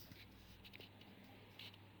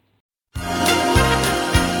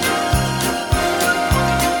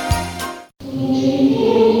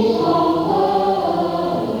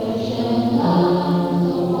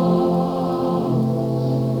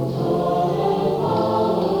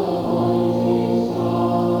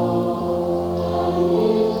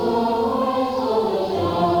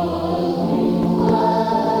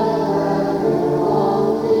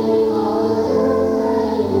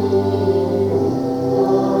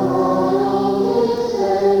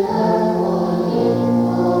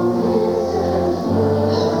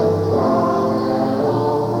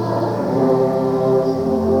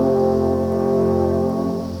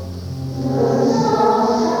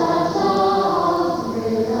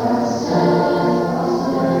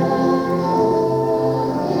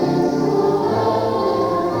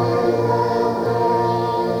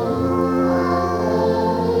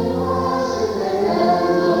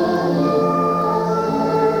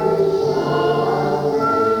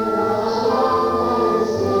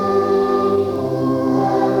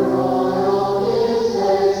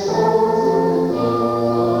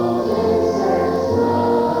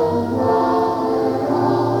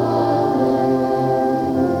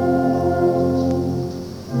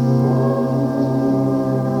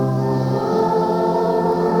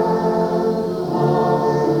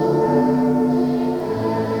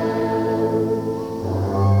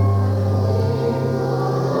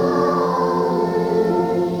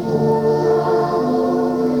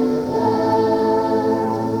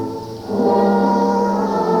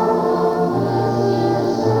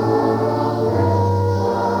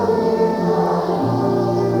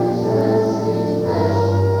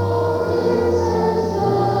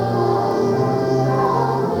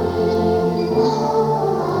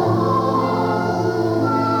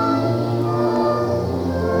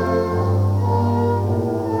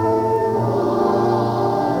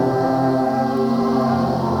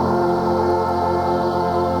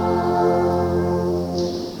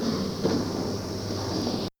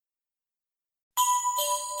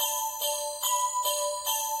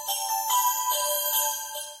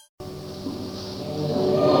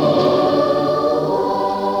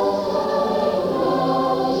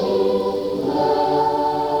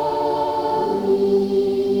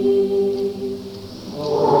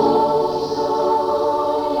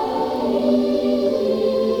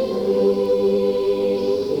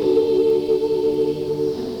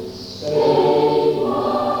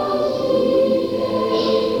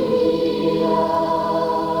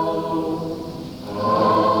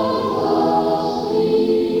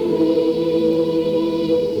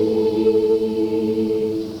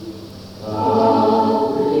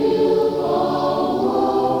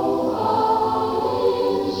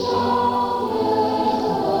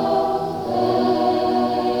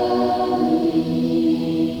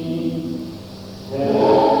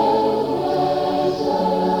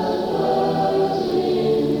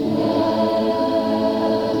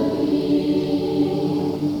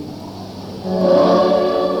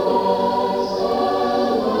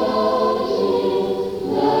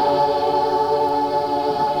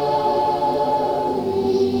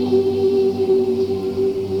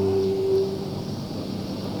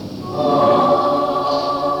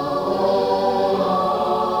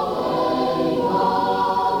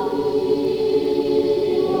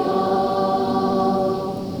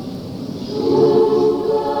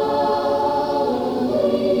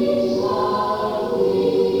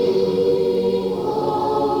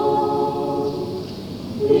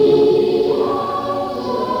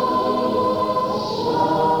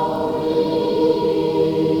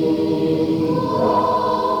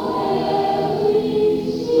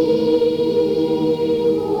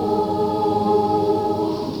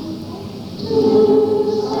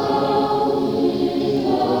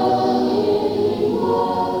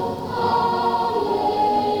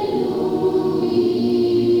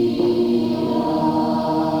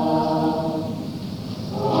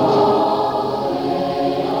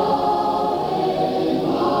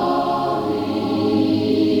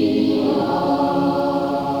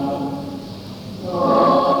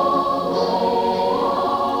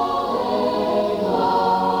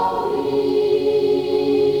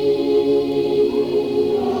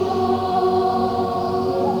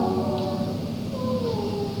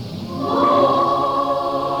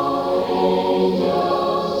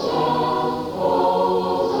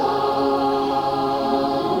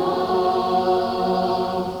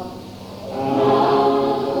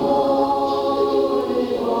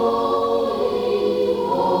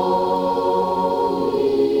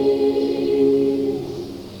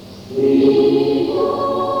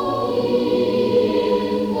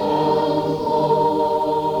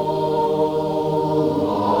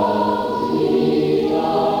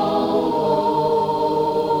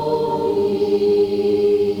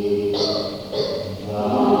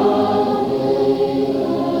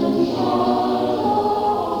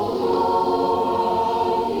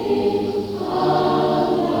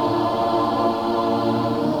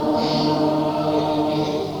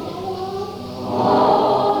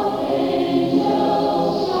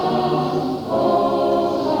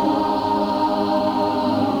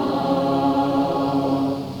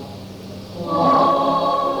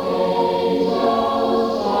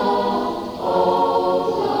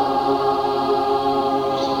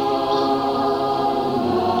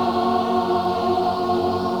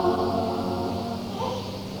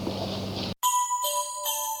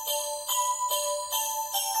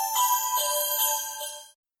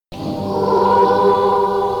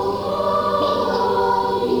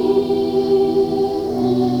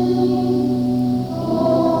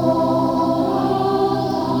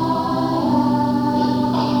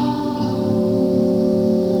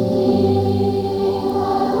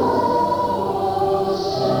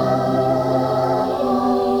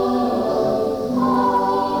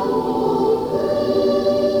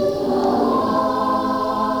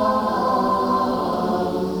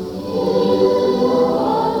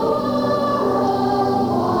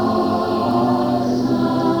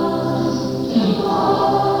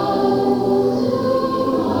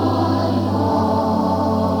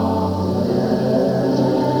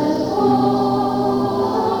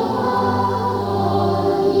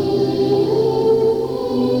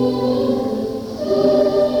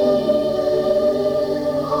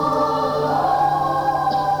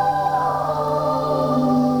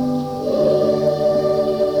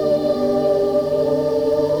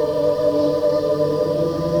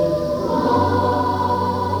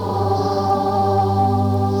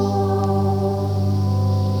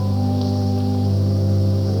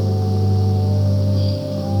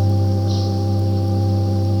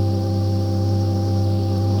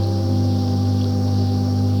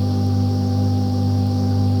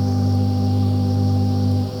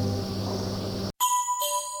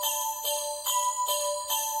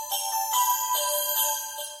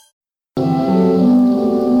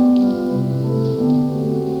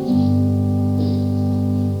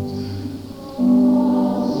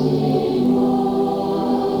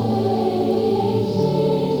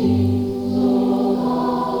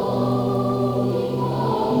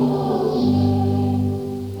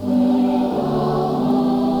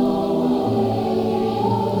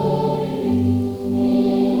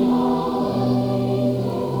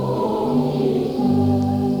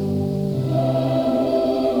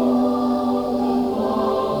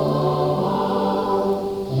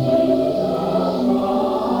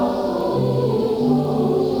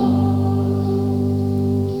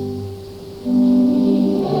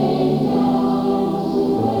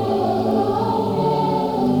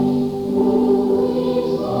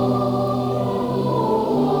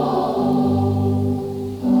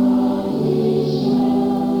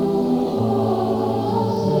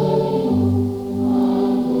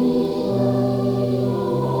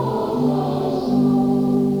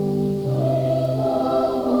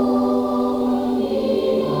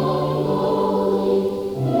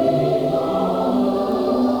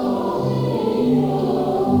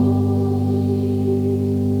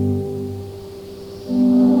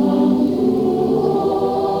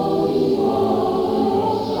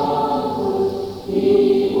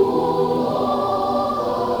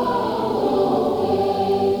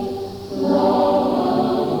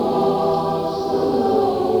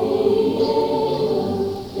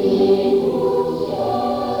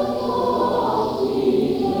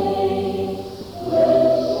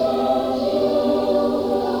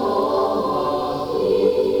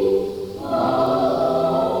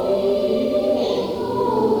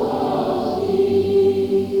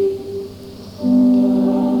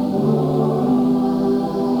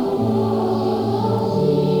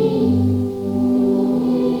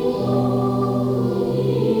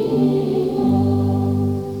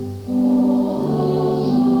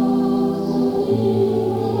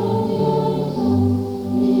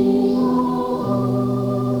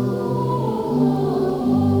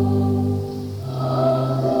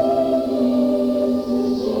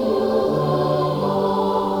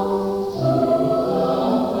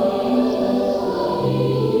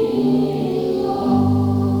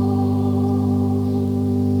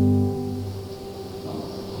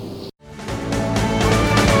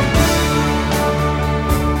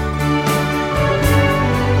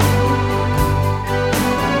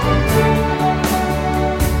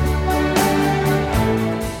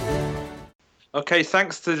 Okay,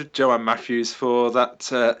 thanks to Joanne Matthews for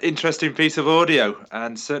that interesting piece of audio,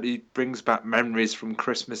 and certainly brings back memories from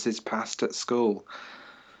Christmases past at school.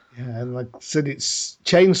 Yeah, and like I said, it's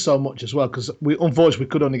changed so much as well, because unfortunately we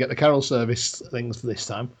could only get the carol service things for this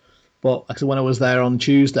time. But actually, when I was there on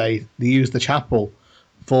Tuesday, they used the chapel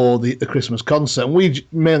for the Christmas concert, and we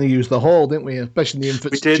mainly used the hall, didn't we? Especially the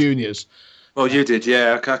infants and juniors. Well, you did,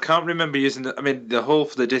 yeah. I can't remember using the hall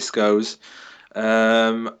for the discos.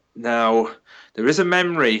 Now, there is a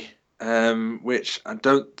memory, which I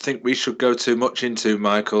don't think we should go too much into,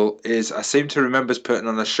 Michael, is I seem to remember us putting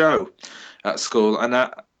on a show at school, and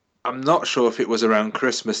I'm not sure if it was around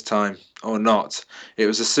Christmas time or not. It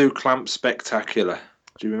was a Sue Clamp Spectacular.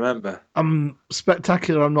 Do you remember?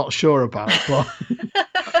 Spectacular, I'm not sure about, but...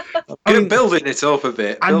 building it up a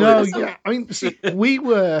bit. I know, yeah. I mean, see, we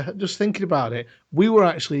were, just thinking about it, we were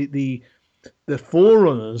actually the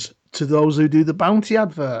forerunners to those who do the Bounty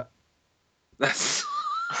advert. That's...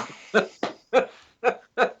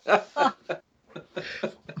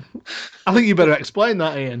 I think you better explain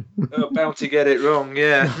that, Ian. Bounty get it wrong,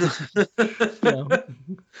 yeah.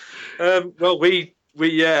 Well, we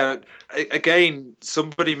again,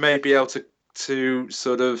 somebody may be able to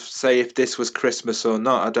sort of say if this was Christmas or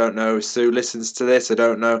not. I don't know. Sue listens to this. I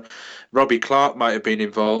don't know. Robbie Clark might have been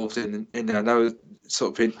involved in I know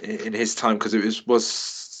sort of in his time, because it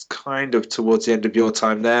was kind of towards the end of your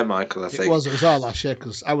time there, Michael. I think it was our last year,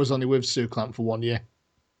 because I was only with Sue Clamp for 1 year.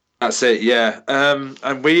 That's it, yeah.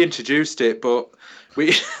 And we introduced it, but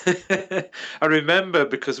we I remember,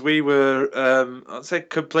 because we were I'd say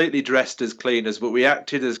completely dressed as cleaners, but we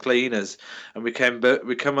acted as cleaners, and we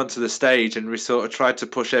come onto the stage and we sort of tried to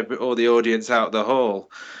push all the audience out of the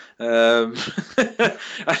hall. And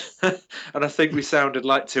I think we sounded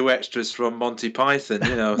like two extras from Monty Python,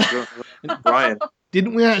 Brian.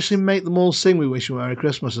 Didn't we actually make them all sing "We Wish You a Merry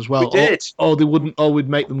Christmas" as well? We did. Or they wouldn't, or we'd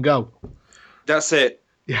make them go. That's it.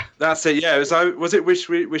 Yeah, that's it. Yeah, was it Wish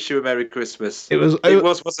You a Merry Christmas? It was,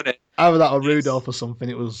 wasn't it? Either that or Rudolph or something.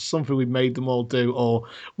 It was something we made them all do, or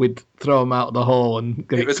we'd throw them out of the hall and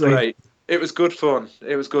get it. It was great. It was good fun.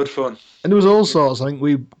 And there was all sorts. I think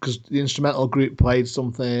because the instrumental group played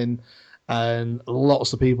something, and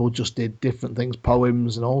lots of people just did different things,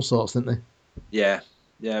 poems and all sorts, didn't they? Yeah,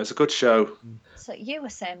 it was a good show. So you were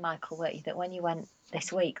saying, Michael, weren't you, that when you went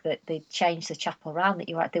this week that they changed the chapel around,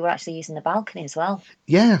 that they were actually using the balcony as well?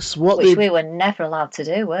 Yes, which we were never allowed to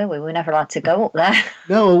do, were we? We were never allowed to go up there.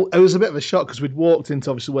 No, it was a bit of a shock, because we'd walked into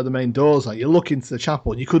obviously where the main doors are. You look into the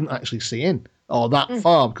chapel and you couldn't actually see in or that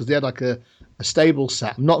far, because they had like a stable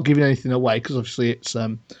set. I'm not giving anything away, because obviously it's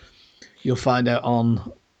you'll find out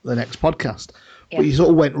on the next podcast. Yeah. But you sort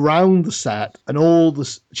of went round the set, and all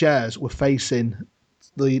the chairs were facing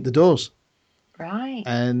the doors. Right.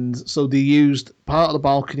 And so they used part of the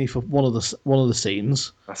balcony for one of the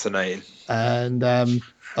scenes. Fascinating. And a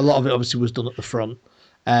lot of it obviously was done at the front.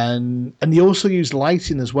 And they also used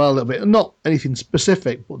lighting as well a little bit. Not anything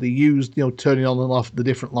specific, but they used, turning on and off the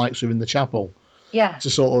different lights within the chapel. Yeah. To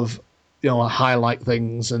sort of, highlight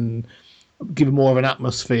things and give more of an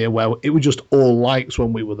atmosphere where it was just all lights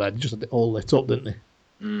when we were there. They just had it all lit up, didn't they?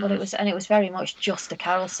 Well, it was very much just a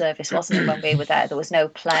carol service, wasn't it? When we were there, there was no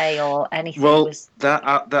play or anything. Well,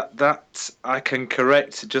 that I can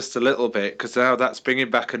correct just a little bit, because now that's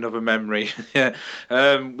bringing back another memory. Yeah,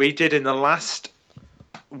 we did in the last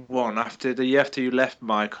one after you left,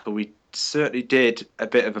 Michael. We certainly did a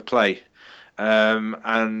bit of a play, and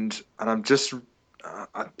I'm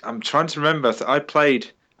trying to remember.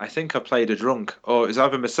 I think I played a drunk, or it was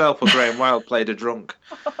either myself or Graham Wilde played a drunk.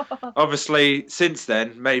 Obviously, since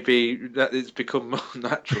then, maybe that it's become more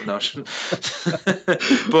natural now.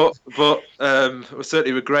 but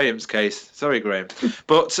certainly with Graham's case. Sorry, Graham.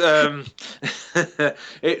 But I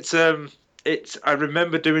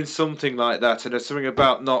remember doing something like that, and there's something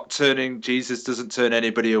about not turning. Jesus doesn't turn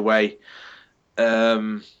anybody away.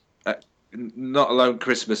 Not alone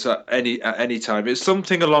Christmas at any time. It's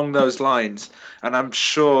something along those lines, and I'm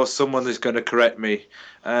sure someone is going to correct me.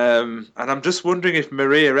 And I'm just wondering if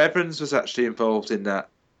Maria Evans was actually involved in that.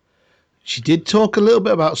 She did talk a little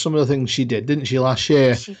bit about some of the things she did, didn't she, last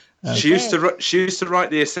year? She used to write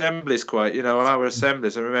the assemblies our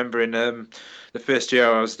assemblies. I remember in the first year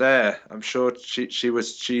I was there, I'm sure she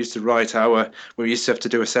used to write we used to have to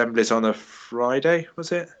do assemblies on a Friday,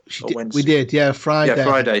 was it? We did, yeah, Friday. Yeah,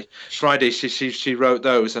 Friday. She wrote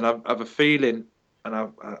those, and I have a feeling,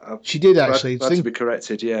 and she did actually. Glad to be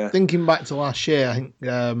corrected. Yeah. Thinking back to last year, I think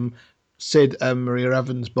Sid and Maria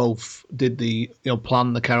Evans both did the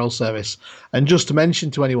plan the carol service. And just to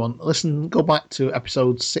mention to anyone, go back to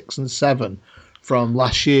episodes 6 and 7 from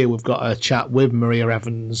last year. We've got a chat with Maria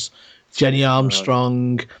Evans Jenny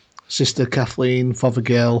Armstrong, Sister Kathleen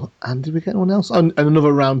Fothergill, and did we get anyone else? And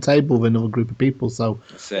another round table with another group of people. So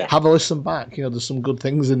have a listen back. There's some good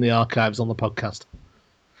things in the archives on the podcast.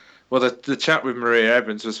 Well, the chat with Maria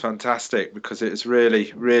Evans was fantastic because it was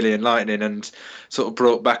really, really enlightening and sort of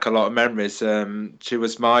brought back a lot of memories. She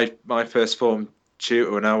was my first form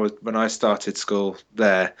tutor when I started school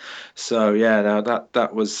there. So that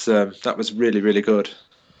was really, really good.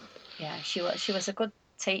 Yeah, she was a good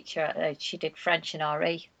teacher. She did French and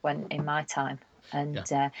RE in my time, and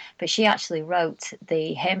but she actually wrote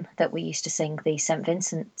the hymn that we used to sing, the St.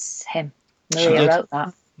 Vincent's hymn. Maria wrote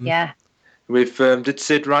that. Yeah. Did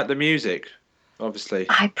Sid write the music? Obviously,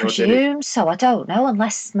 I presume so. I don't know,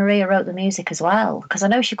 unless Maria wrote the music as well, because I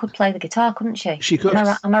know she could play the guitar, couldn't she? She could.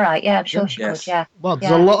 Am I right? Yeah, I'm sure she could. Yeah. Well,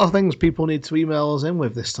 there's a lot of things people need to email us in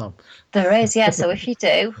with this time. There is, yeah. So if you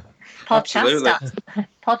do, podcast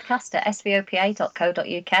at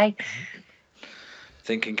svopa.co.uk.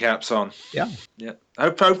 Thinking caps on. Yeah.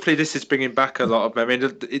 Hopefully this is bringing back a lot of. I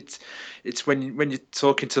mean, it's when you're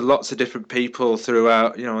talking to lots of different people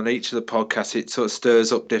throughout, on each of the podcasts, it sort of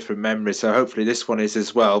stirs up different memories. So hopefully this one is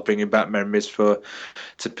as well, bringing back memories to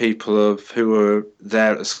people who were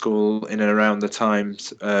there at school in and around the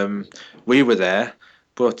times we were there.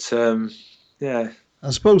 But I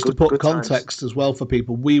suppose to put context times as well for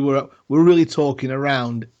people, we're really talking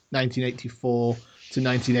around 1984 to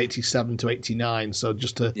 1987 to 89. So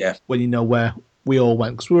just to when you know where we all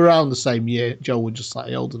went, because we were around the same year. Joe was just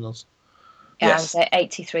slightly older than us. Yeah, yes. I was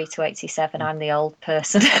 83 to 87. I'm the old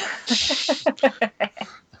person.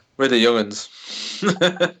 We're the young uns. And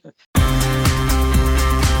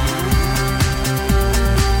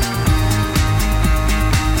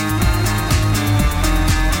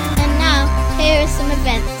now, here are some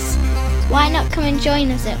events. Why not come and join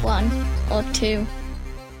us at one or two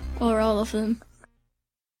or all of them?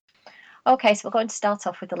 Okay, so we're going to start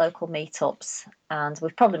off with the local meetups, and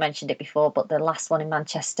we've probably mentioned it before, but the last one in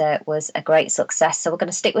Manchester was a great success. So we're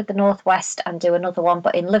going to stick with the Northwest and do another one,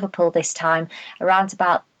 but in Liverpool this time, around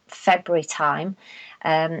about February time.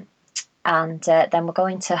 And then we're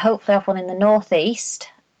going to hopefully have one in the Northeast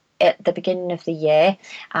at the beginning of the year,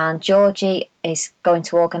 and Georgie is going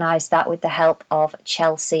to organise that with the help of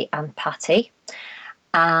Chelsea and Patty.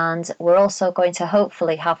 And we're also going to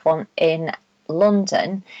hopefully have one in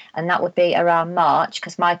London, and that would be around March,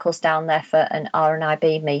 because Michael's down there for an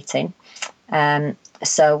RNIB meeting.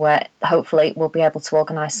 So hopefully we'll be able to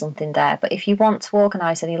organise something there. But if you want to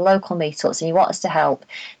organise any local meetups and you want us to help,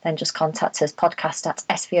 then just contact us, podcast at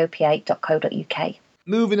svopa.co.uk.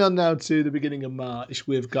 Moving on now to the beginning of March,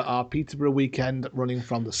 we've got our Peterborough weekend running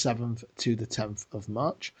from the 7th to the 10th of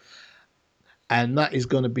March. And that is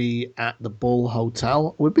going to be at the Bull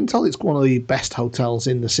Hotel. We've been told it's one of the best hotels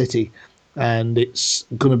in the city. And it's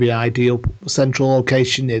going to be ideal central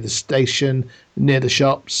location near the station, near the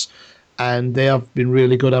shops, and they have been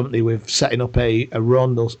really good, haven't they, with setting up a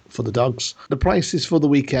run for the dogs. The prices for the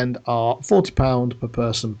weekend are £40 per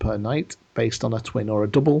person per night, based on a twin or a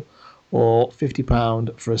double, or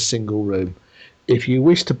 £50 for a single room. If you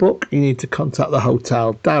wish to book, you need to contact the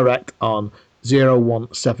hotel direct on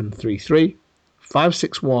 01733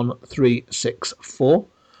 561 364,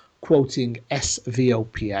 quoting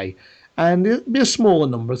SVOPA. And it'll be a smaller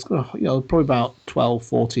number. It's going to, probably about 12,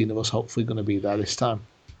 14 of us hopefully going to be there this time.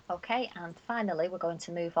 Okay, and finally we're going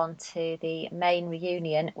to move on to the main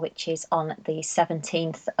reunion, which is on the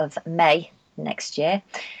 17th of May next year.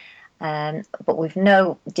 But we've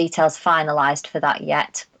no details finalised for that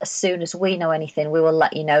yet. As soon as we know anything, we will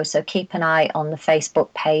let you know. So keep an eye on the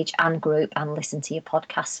Facebook page and group and listen to your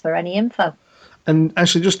podcasts for any info. And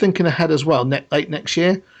actually, just thinking ahead as well, late next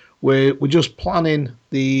year, we're just planning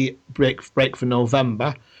the break for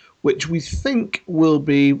November, which we think will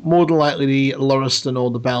be more than likely the Lauriston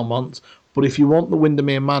or the Belmont. But if you want the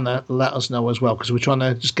Windermere Manor, let us know as well, because we're trying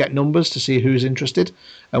to just get numbers to see who's interested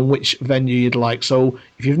and which venue you'd like. So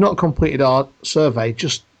if you've not completed our survey,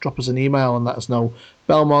 just drop us an email and let us know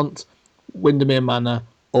Belmont, Windermere Manor,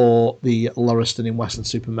 or the Lauriston in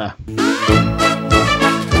Weston-super-Mare.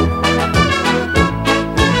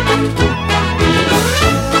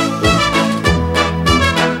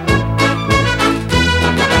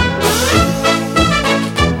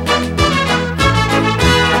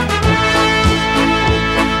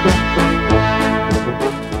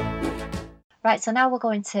 Right, so now we're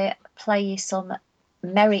going to play you some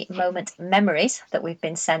Merry Moment memories that we've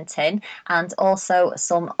been sent in, and also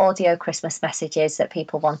some audio Christmas messages that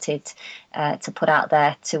people wanted to put out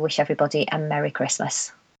there to wish everybody a Merry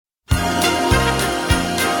Christmas.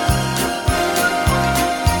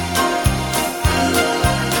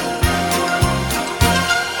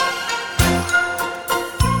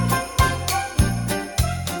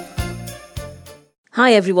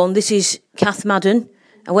 Hi everyone, this is Kath Madden.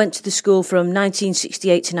 I went to the school from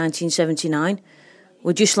 1968 to 1979.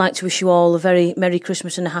 We'd just like to wish you all a very Merry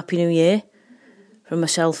Christmas and a Happy New Year from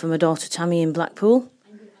myself and my daughter Tammy in Blackpool.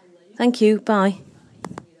 Thank you, bye.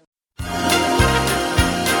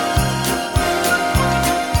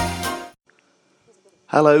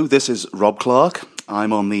 Hello, this is Rob Clark.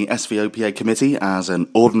 I'm on the SVOPA committee as an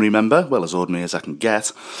ordinary member, well, as ordinary as I can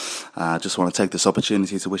get. I just want to take this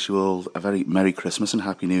opportunity to wish you all a very Merry Christmas and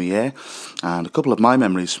Happy New Year. And a couple of my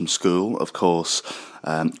memories from school, of course,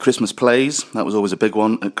 Christmas plays. That was always a big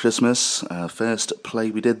one at Christmas. First play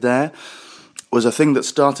we did there was a thing that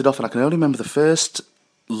started off, and I can only remember the first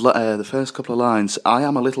couple of lines. I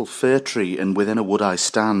am a little fir tree, and within a wood I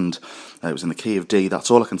stand. It was in the key of D. That's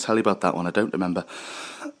all I can tell you about that one. I don't remember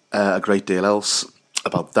a great deal else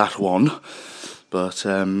about that one. But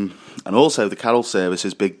and also the carol service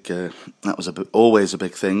is big. That was always a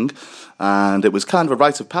big thing, and it was kind of a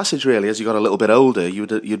rite of passage, really. As you got a little bit older,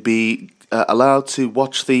 you'd be allowed to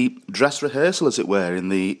watch the dress rehearsal, as it were, in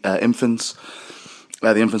the infants.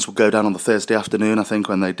 The infants would go down on the Thursday afternoon, I think,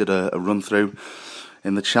 when they did a run through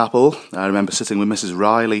in the chapel. I remember sitting with Mrs.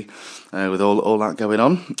 Riley with all that going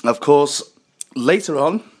on. Of course, later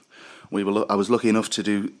on, I was lucky enough to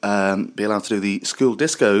be allowed to do the school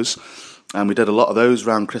discos, and we did a lot of those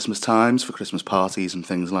around Christmas times for Christmas parties and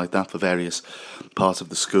things like that for various parts of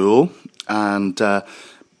the school. And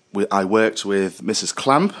I worked with Mrs.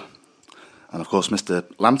 Clamp and, of course, Mr.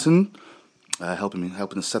 Lampton,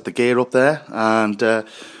 helping us set the gear up there. And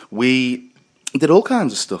we did all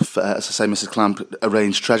kinds of stuff. As I say, Mrs. Clamp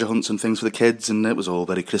arranged treasure hunts and things for the kids, and it was all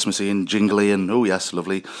very Christmassy and jingly and, oh yes,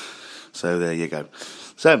 lovely. So there you go.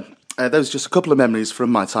 So those are just a couple of memories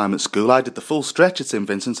from my time at school. I did the full stretch at St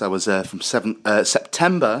Vincent's. I was from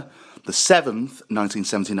September the 7th,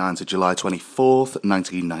 1979 to July 24th,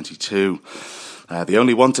 1992. The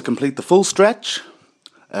only one to complete the full stretch,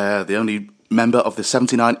 the only member of the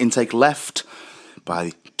 79 intake left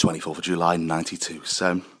by 24th of July 92.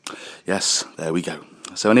 So, yes, there we go.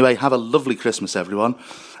 So anyway, have a lovely Christmas, everyone.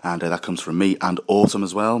 And that comes from me and Autumn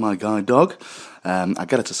as well, my guide dog. I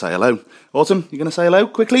get her to say hello. Autumn, you going to say hello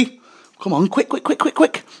quickly? Come on, quick. We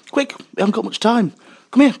haven't got much time.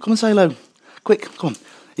 Come here, come and say hello. Quick, come on.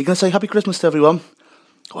 You're going to say Happy Christmas to everyone?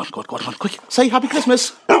 Go on, quick. Say Happy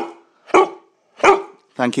Christmas.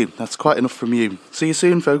 Thank you. That's quite enough from you. See you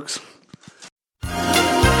soon, folks.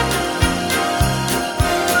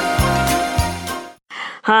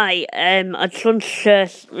 Hi, I just want to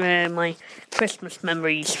share my Christmas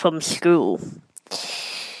memories from school.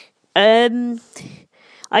 I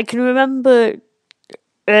can remember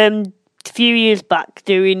a few years back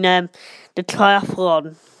doing the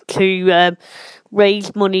triathlon to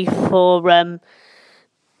raise money for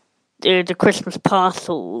the Christmas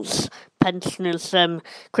parcels, pensioners'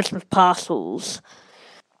 Christmas parcels.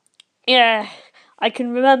 Yeah, I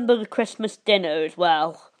can remember the Christmas dinner as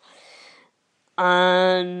well.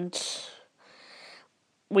 And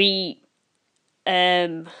we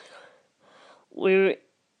were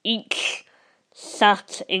each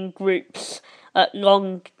sat in groups at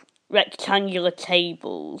long rectangular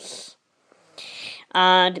tables.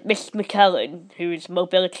 And Miss McKellen, who is a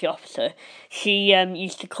mobility officer, she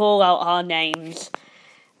used to call out our names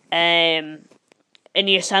in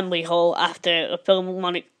the assembly hall after a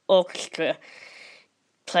Philharmonic Orchestra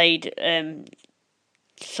played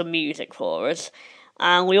some music for us,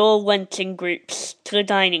 and we all went in groups to the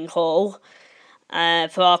dining hall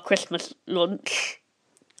for our Christmas lunch,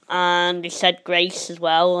 and they said grace as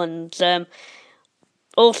well, and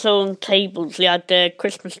also on tables we had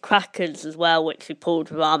Christmas crackers as well, which we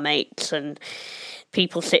pulled with our mates and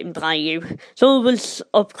people sitting by you. Some of us,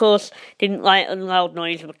 of course, didn't like the loud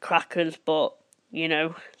noise of the crackers, but, you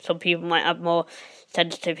know, some people might have more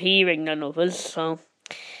sensitive hearing than others, so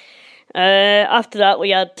after that we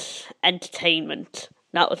had entertainment.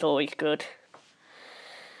 That was always good.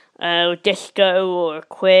 Disco or a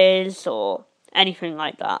quiz or anything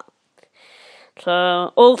like that.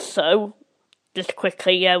 So also, just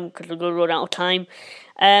quickly, because we're going to run out of time,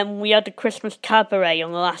 we had a Christmas cabaret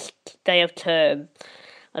on the last day of term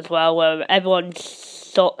as well, where everyone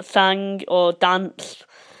sang or danced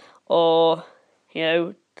or, you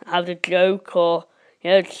know, had a joke or, you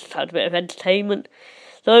know, just had a bit of entertainment.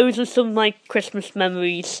 Those are some of my Christmas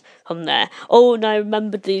memories from there. Oh, and I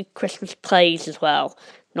remember the Christmas plays as well.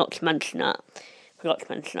 Not to mention that. Forgot to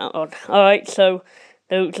mention that one. Alright, so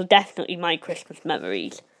those are definitely my Christmas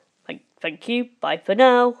memories. Thank you. Bye for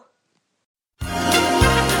now.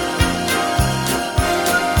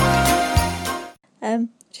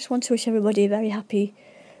 Just want to wish everybody a very happy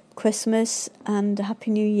Christmas and a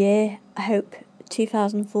happy New Year. I hope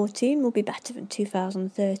 2014 will be better than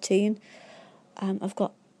 2013. I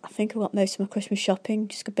think I've got most of my Christmas shopping,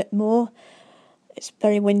 just a bit more. It's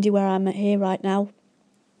very windy where I'm at here right now.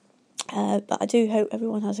 But I do hope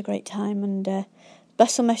everyone has a great time, and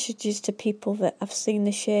special messages to people that I've seen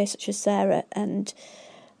this year, such as Sarah, and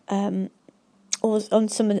or on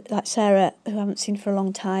some like Sarah, who I haven't seen for a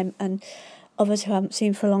long time, and others who I haven't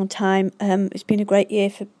seen for a long time. It's been a great year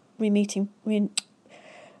for meeting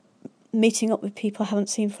up with people I haven't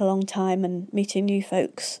seen for a long time and meeting new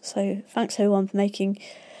folks. So thanks everyone for making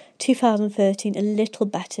 2013 a little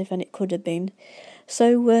better than it could have been.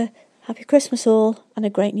 So happy Christmas all, and a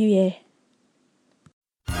great new year.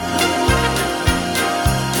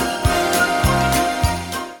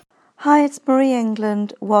 Hi, it's Marie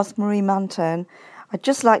England, was Marie Manton. I'd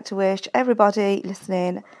just like to wish everybody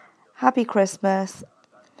listening happy Christmas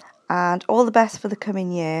and all the best for the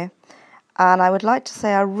coming year. And I would like to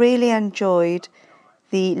say I really enjoyed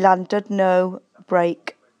the Llandudno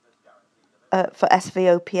break for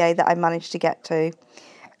SVOPA that I managed to get to.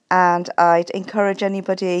 And I'd encourage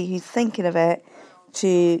anybody who's thinking of it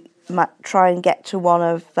to try and get to one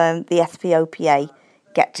of the SVOPA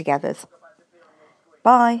get-togethers.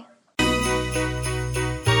 Bye.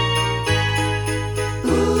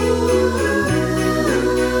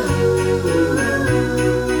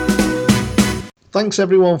 Thanks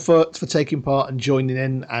everyone for taking part and joining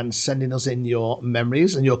in and sending us in your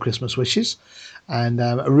memories and your Christmas wishes. And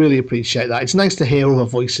I really appreciate that. It's nice to hear other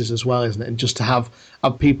voices as well, isn't it? And just to have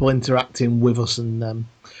people interacting with us and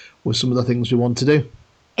with some of the things we want to do.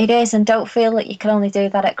 It is, and don't feel that you can only do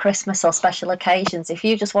that at Christmas or special occasions. If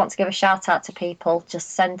you just want to give a shout out to people,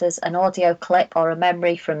 just send us an audio clip or a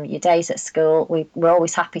memory from your days at school. We're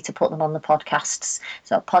always happy to put them on the podcasts.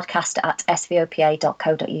 So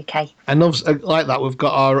podcast@svopa.co.uk. And like that, we've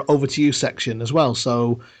got our Over to You section as well.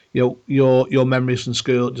 So your memories from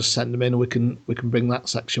school, just send them in, and we can bring that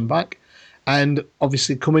section back. And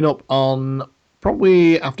obviously coming up on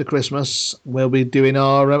probably after Christmas, we'll be doing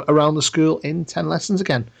our Around the School in 10 lessons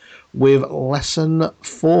again with lesson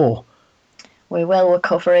 4. We will. We're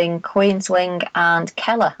covering Queenswing and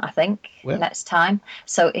Keller, I think, next time.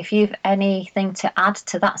 So if you've anything to add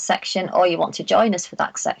to that section or you want to join us for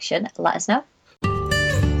that section, let us know.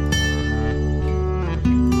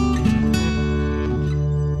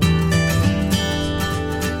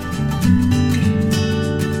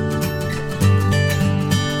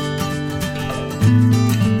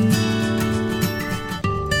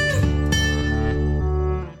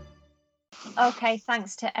 Okay,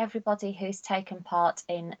 thanks to everybody who's taken part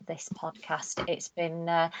in this podcast. It's been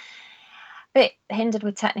a bit hindered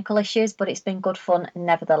with technical issues, but it's been good fun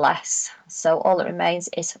nevertheless. So all that remains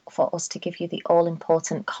is for us to give you the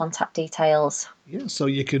all-important contact details. Yeah, so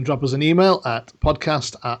you can drop us an email at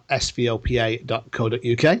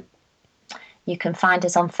podcast@svopa.co.uk. You can find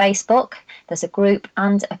us on Facebook. There's a group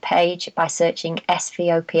and a page by searching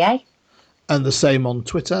SVOPA. And the same on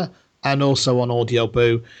Twitter. And also on Audio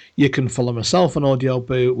Boo. You can follow myself on Audio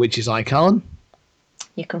Boo, which is iCallan.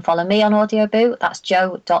 You can follow me on Audio Boo. That's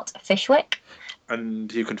joe.fishwick.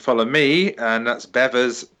 And you can follow me, and that's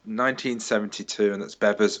Bevers1972, and that's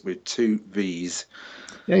Bevers with 2 V's.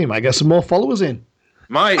 Yeah, you might get some more followers in. It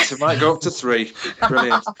might go up to 3.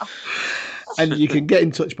 Brilliant. And you can get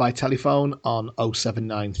in touch by telephone on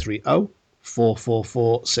 07930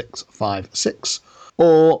 444 656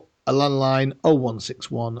 or a landline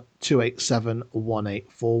 0161 287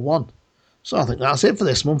 1841. So I think that's it for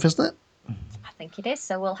this month, isn't it? I think it is.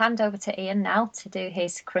 So we'll hand over to Ian now to do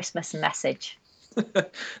his Christmas message.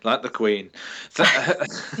 Like the Queen. Sorry,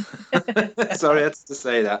 I had to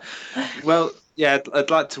say that. Well, yeah,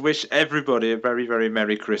 I'd like to wish everybody a very, very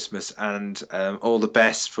Merry Christmas and all the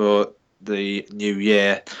best for the new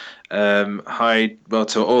year. Hi, well,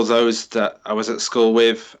 to all those that I was at school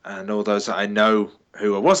with and all those that I know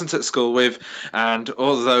who I wasn't at school with, and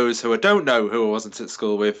all those who I don't know who I wasn't at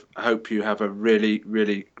school with. I hope you have a really,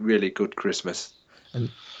 really, really good Christmas. And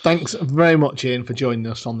thanks very much, Ian, for joining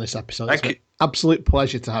us on this episode. Thank you. Absolute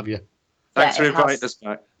pleasure to have you. Thanks for inviting us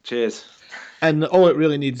back. Cheers. And all it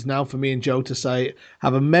really needs now for me and Joe to say,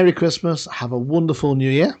 have a Merry Christmas, have a wonderful New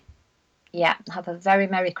Year. Yeah, have a very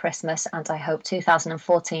Merry Christmas, and I hope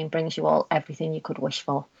 2014 brings you all everything you could wish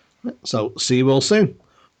for. So, see you all soon.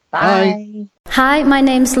 Bye. Hi, my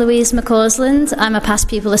name's Louise McCausland. I'm a past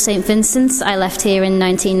pupil of St Vincent's. I left here in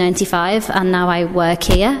 1995 and now I work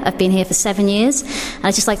here. I've been here for 7 years.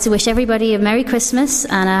 I'd just like to wish everybody a Merry Christmas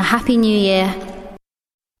and a Happy New Year.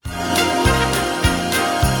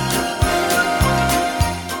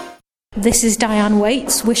 This is Diane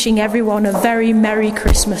Waits wishing everyone a very Merry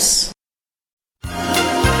Christmas.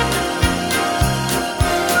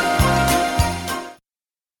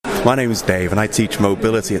 My name is Dave and I teach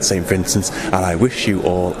mobility at St Vincent's, and I wish you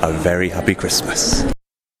all a very happy Christmas.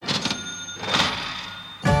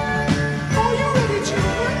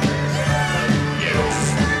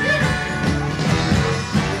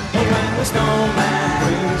 Snowman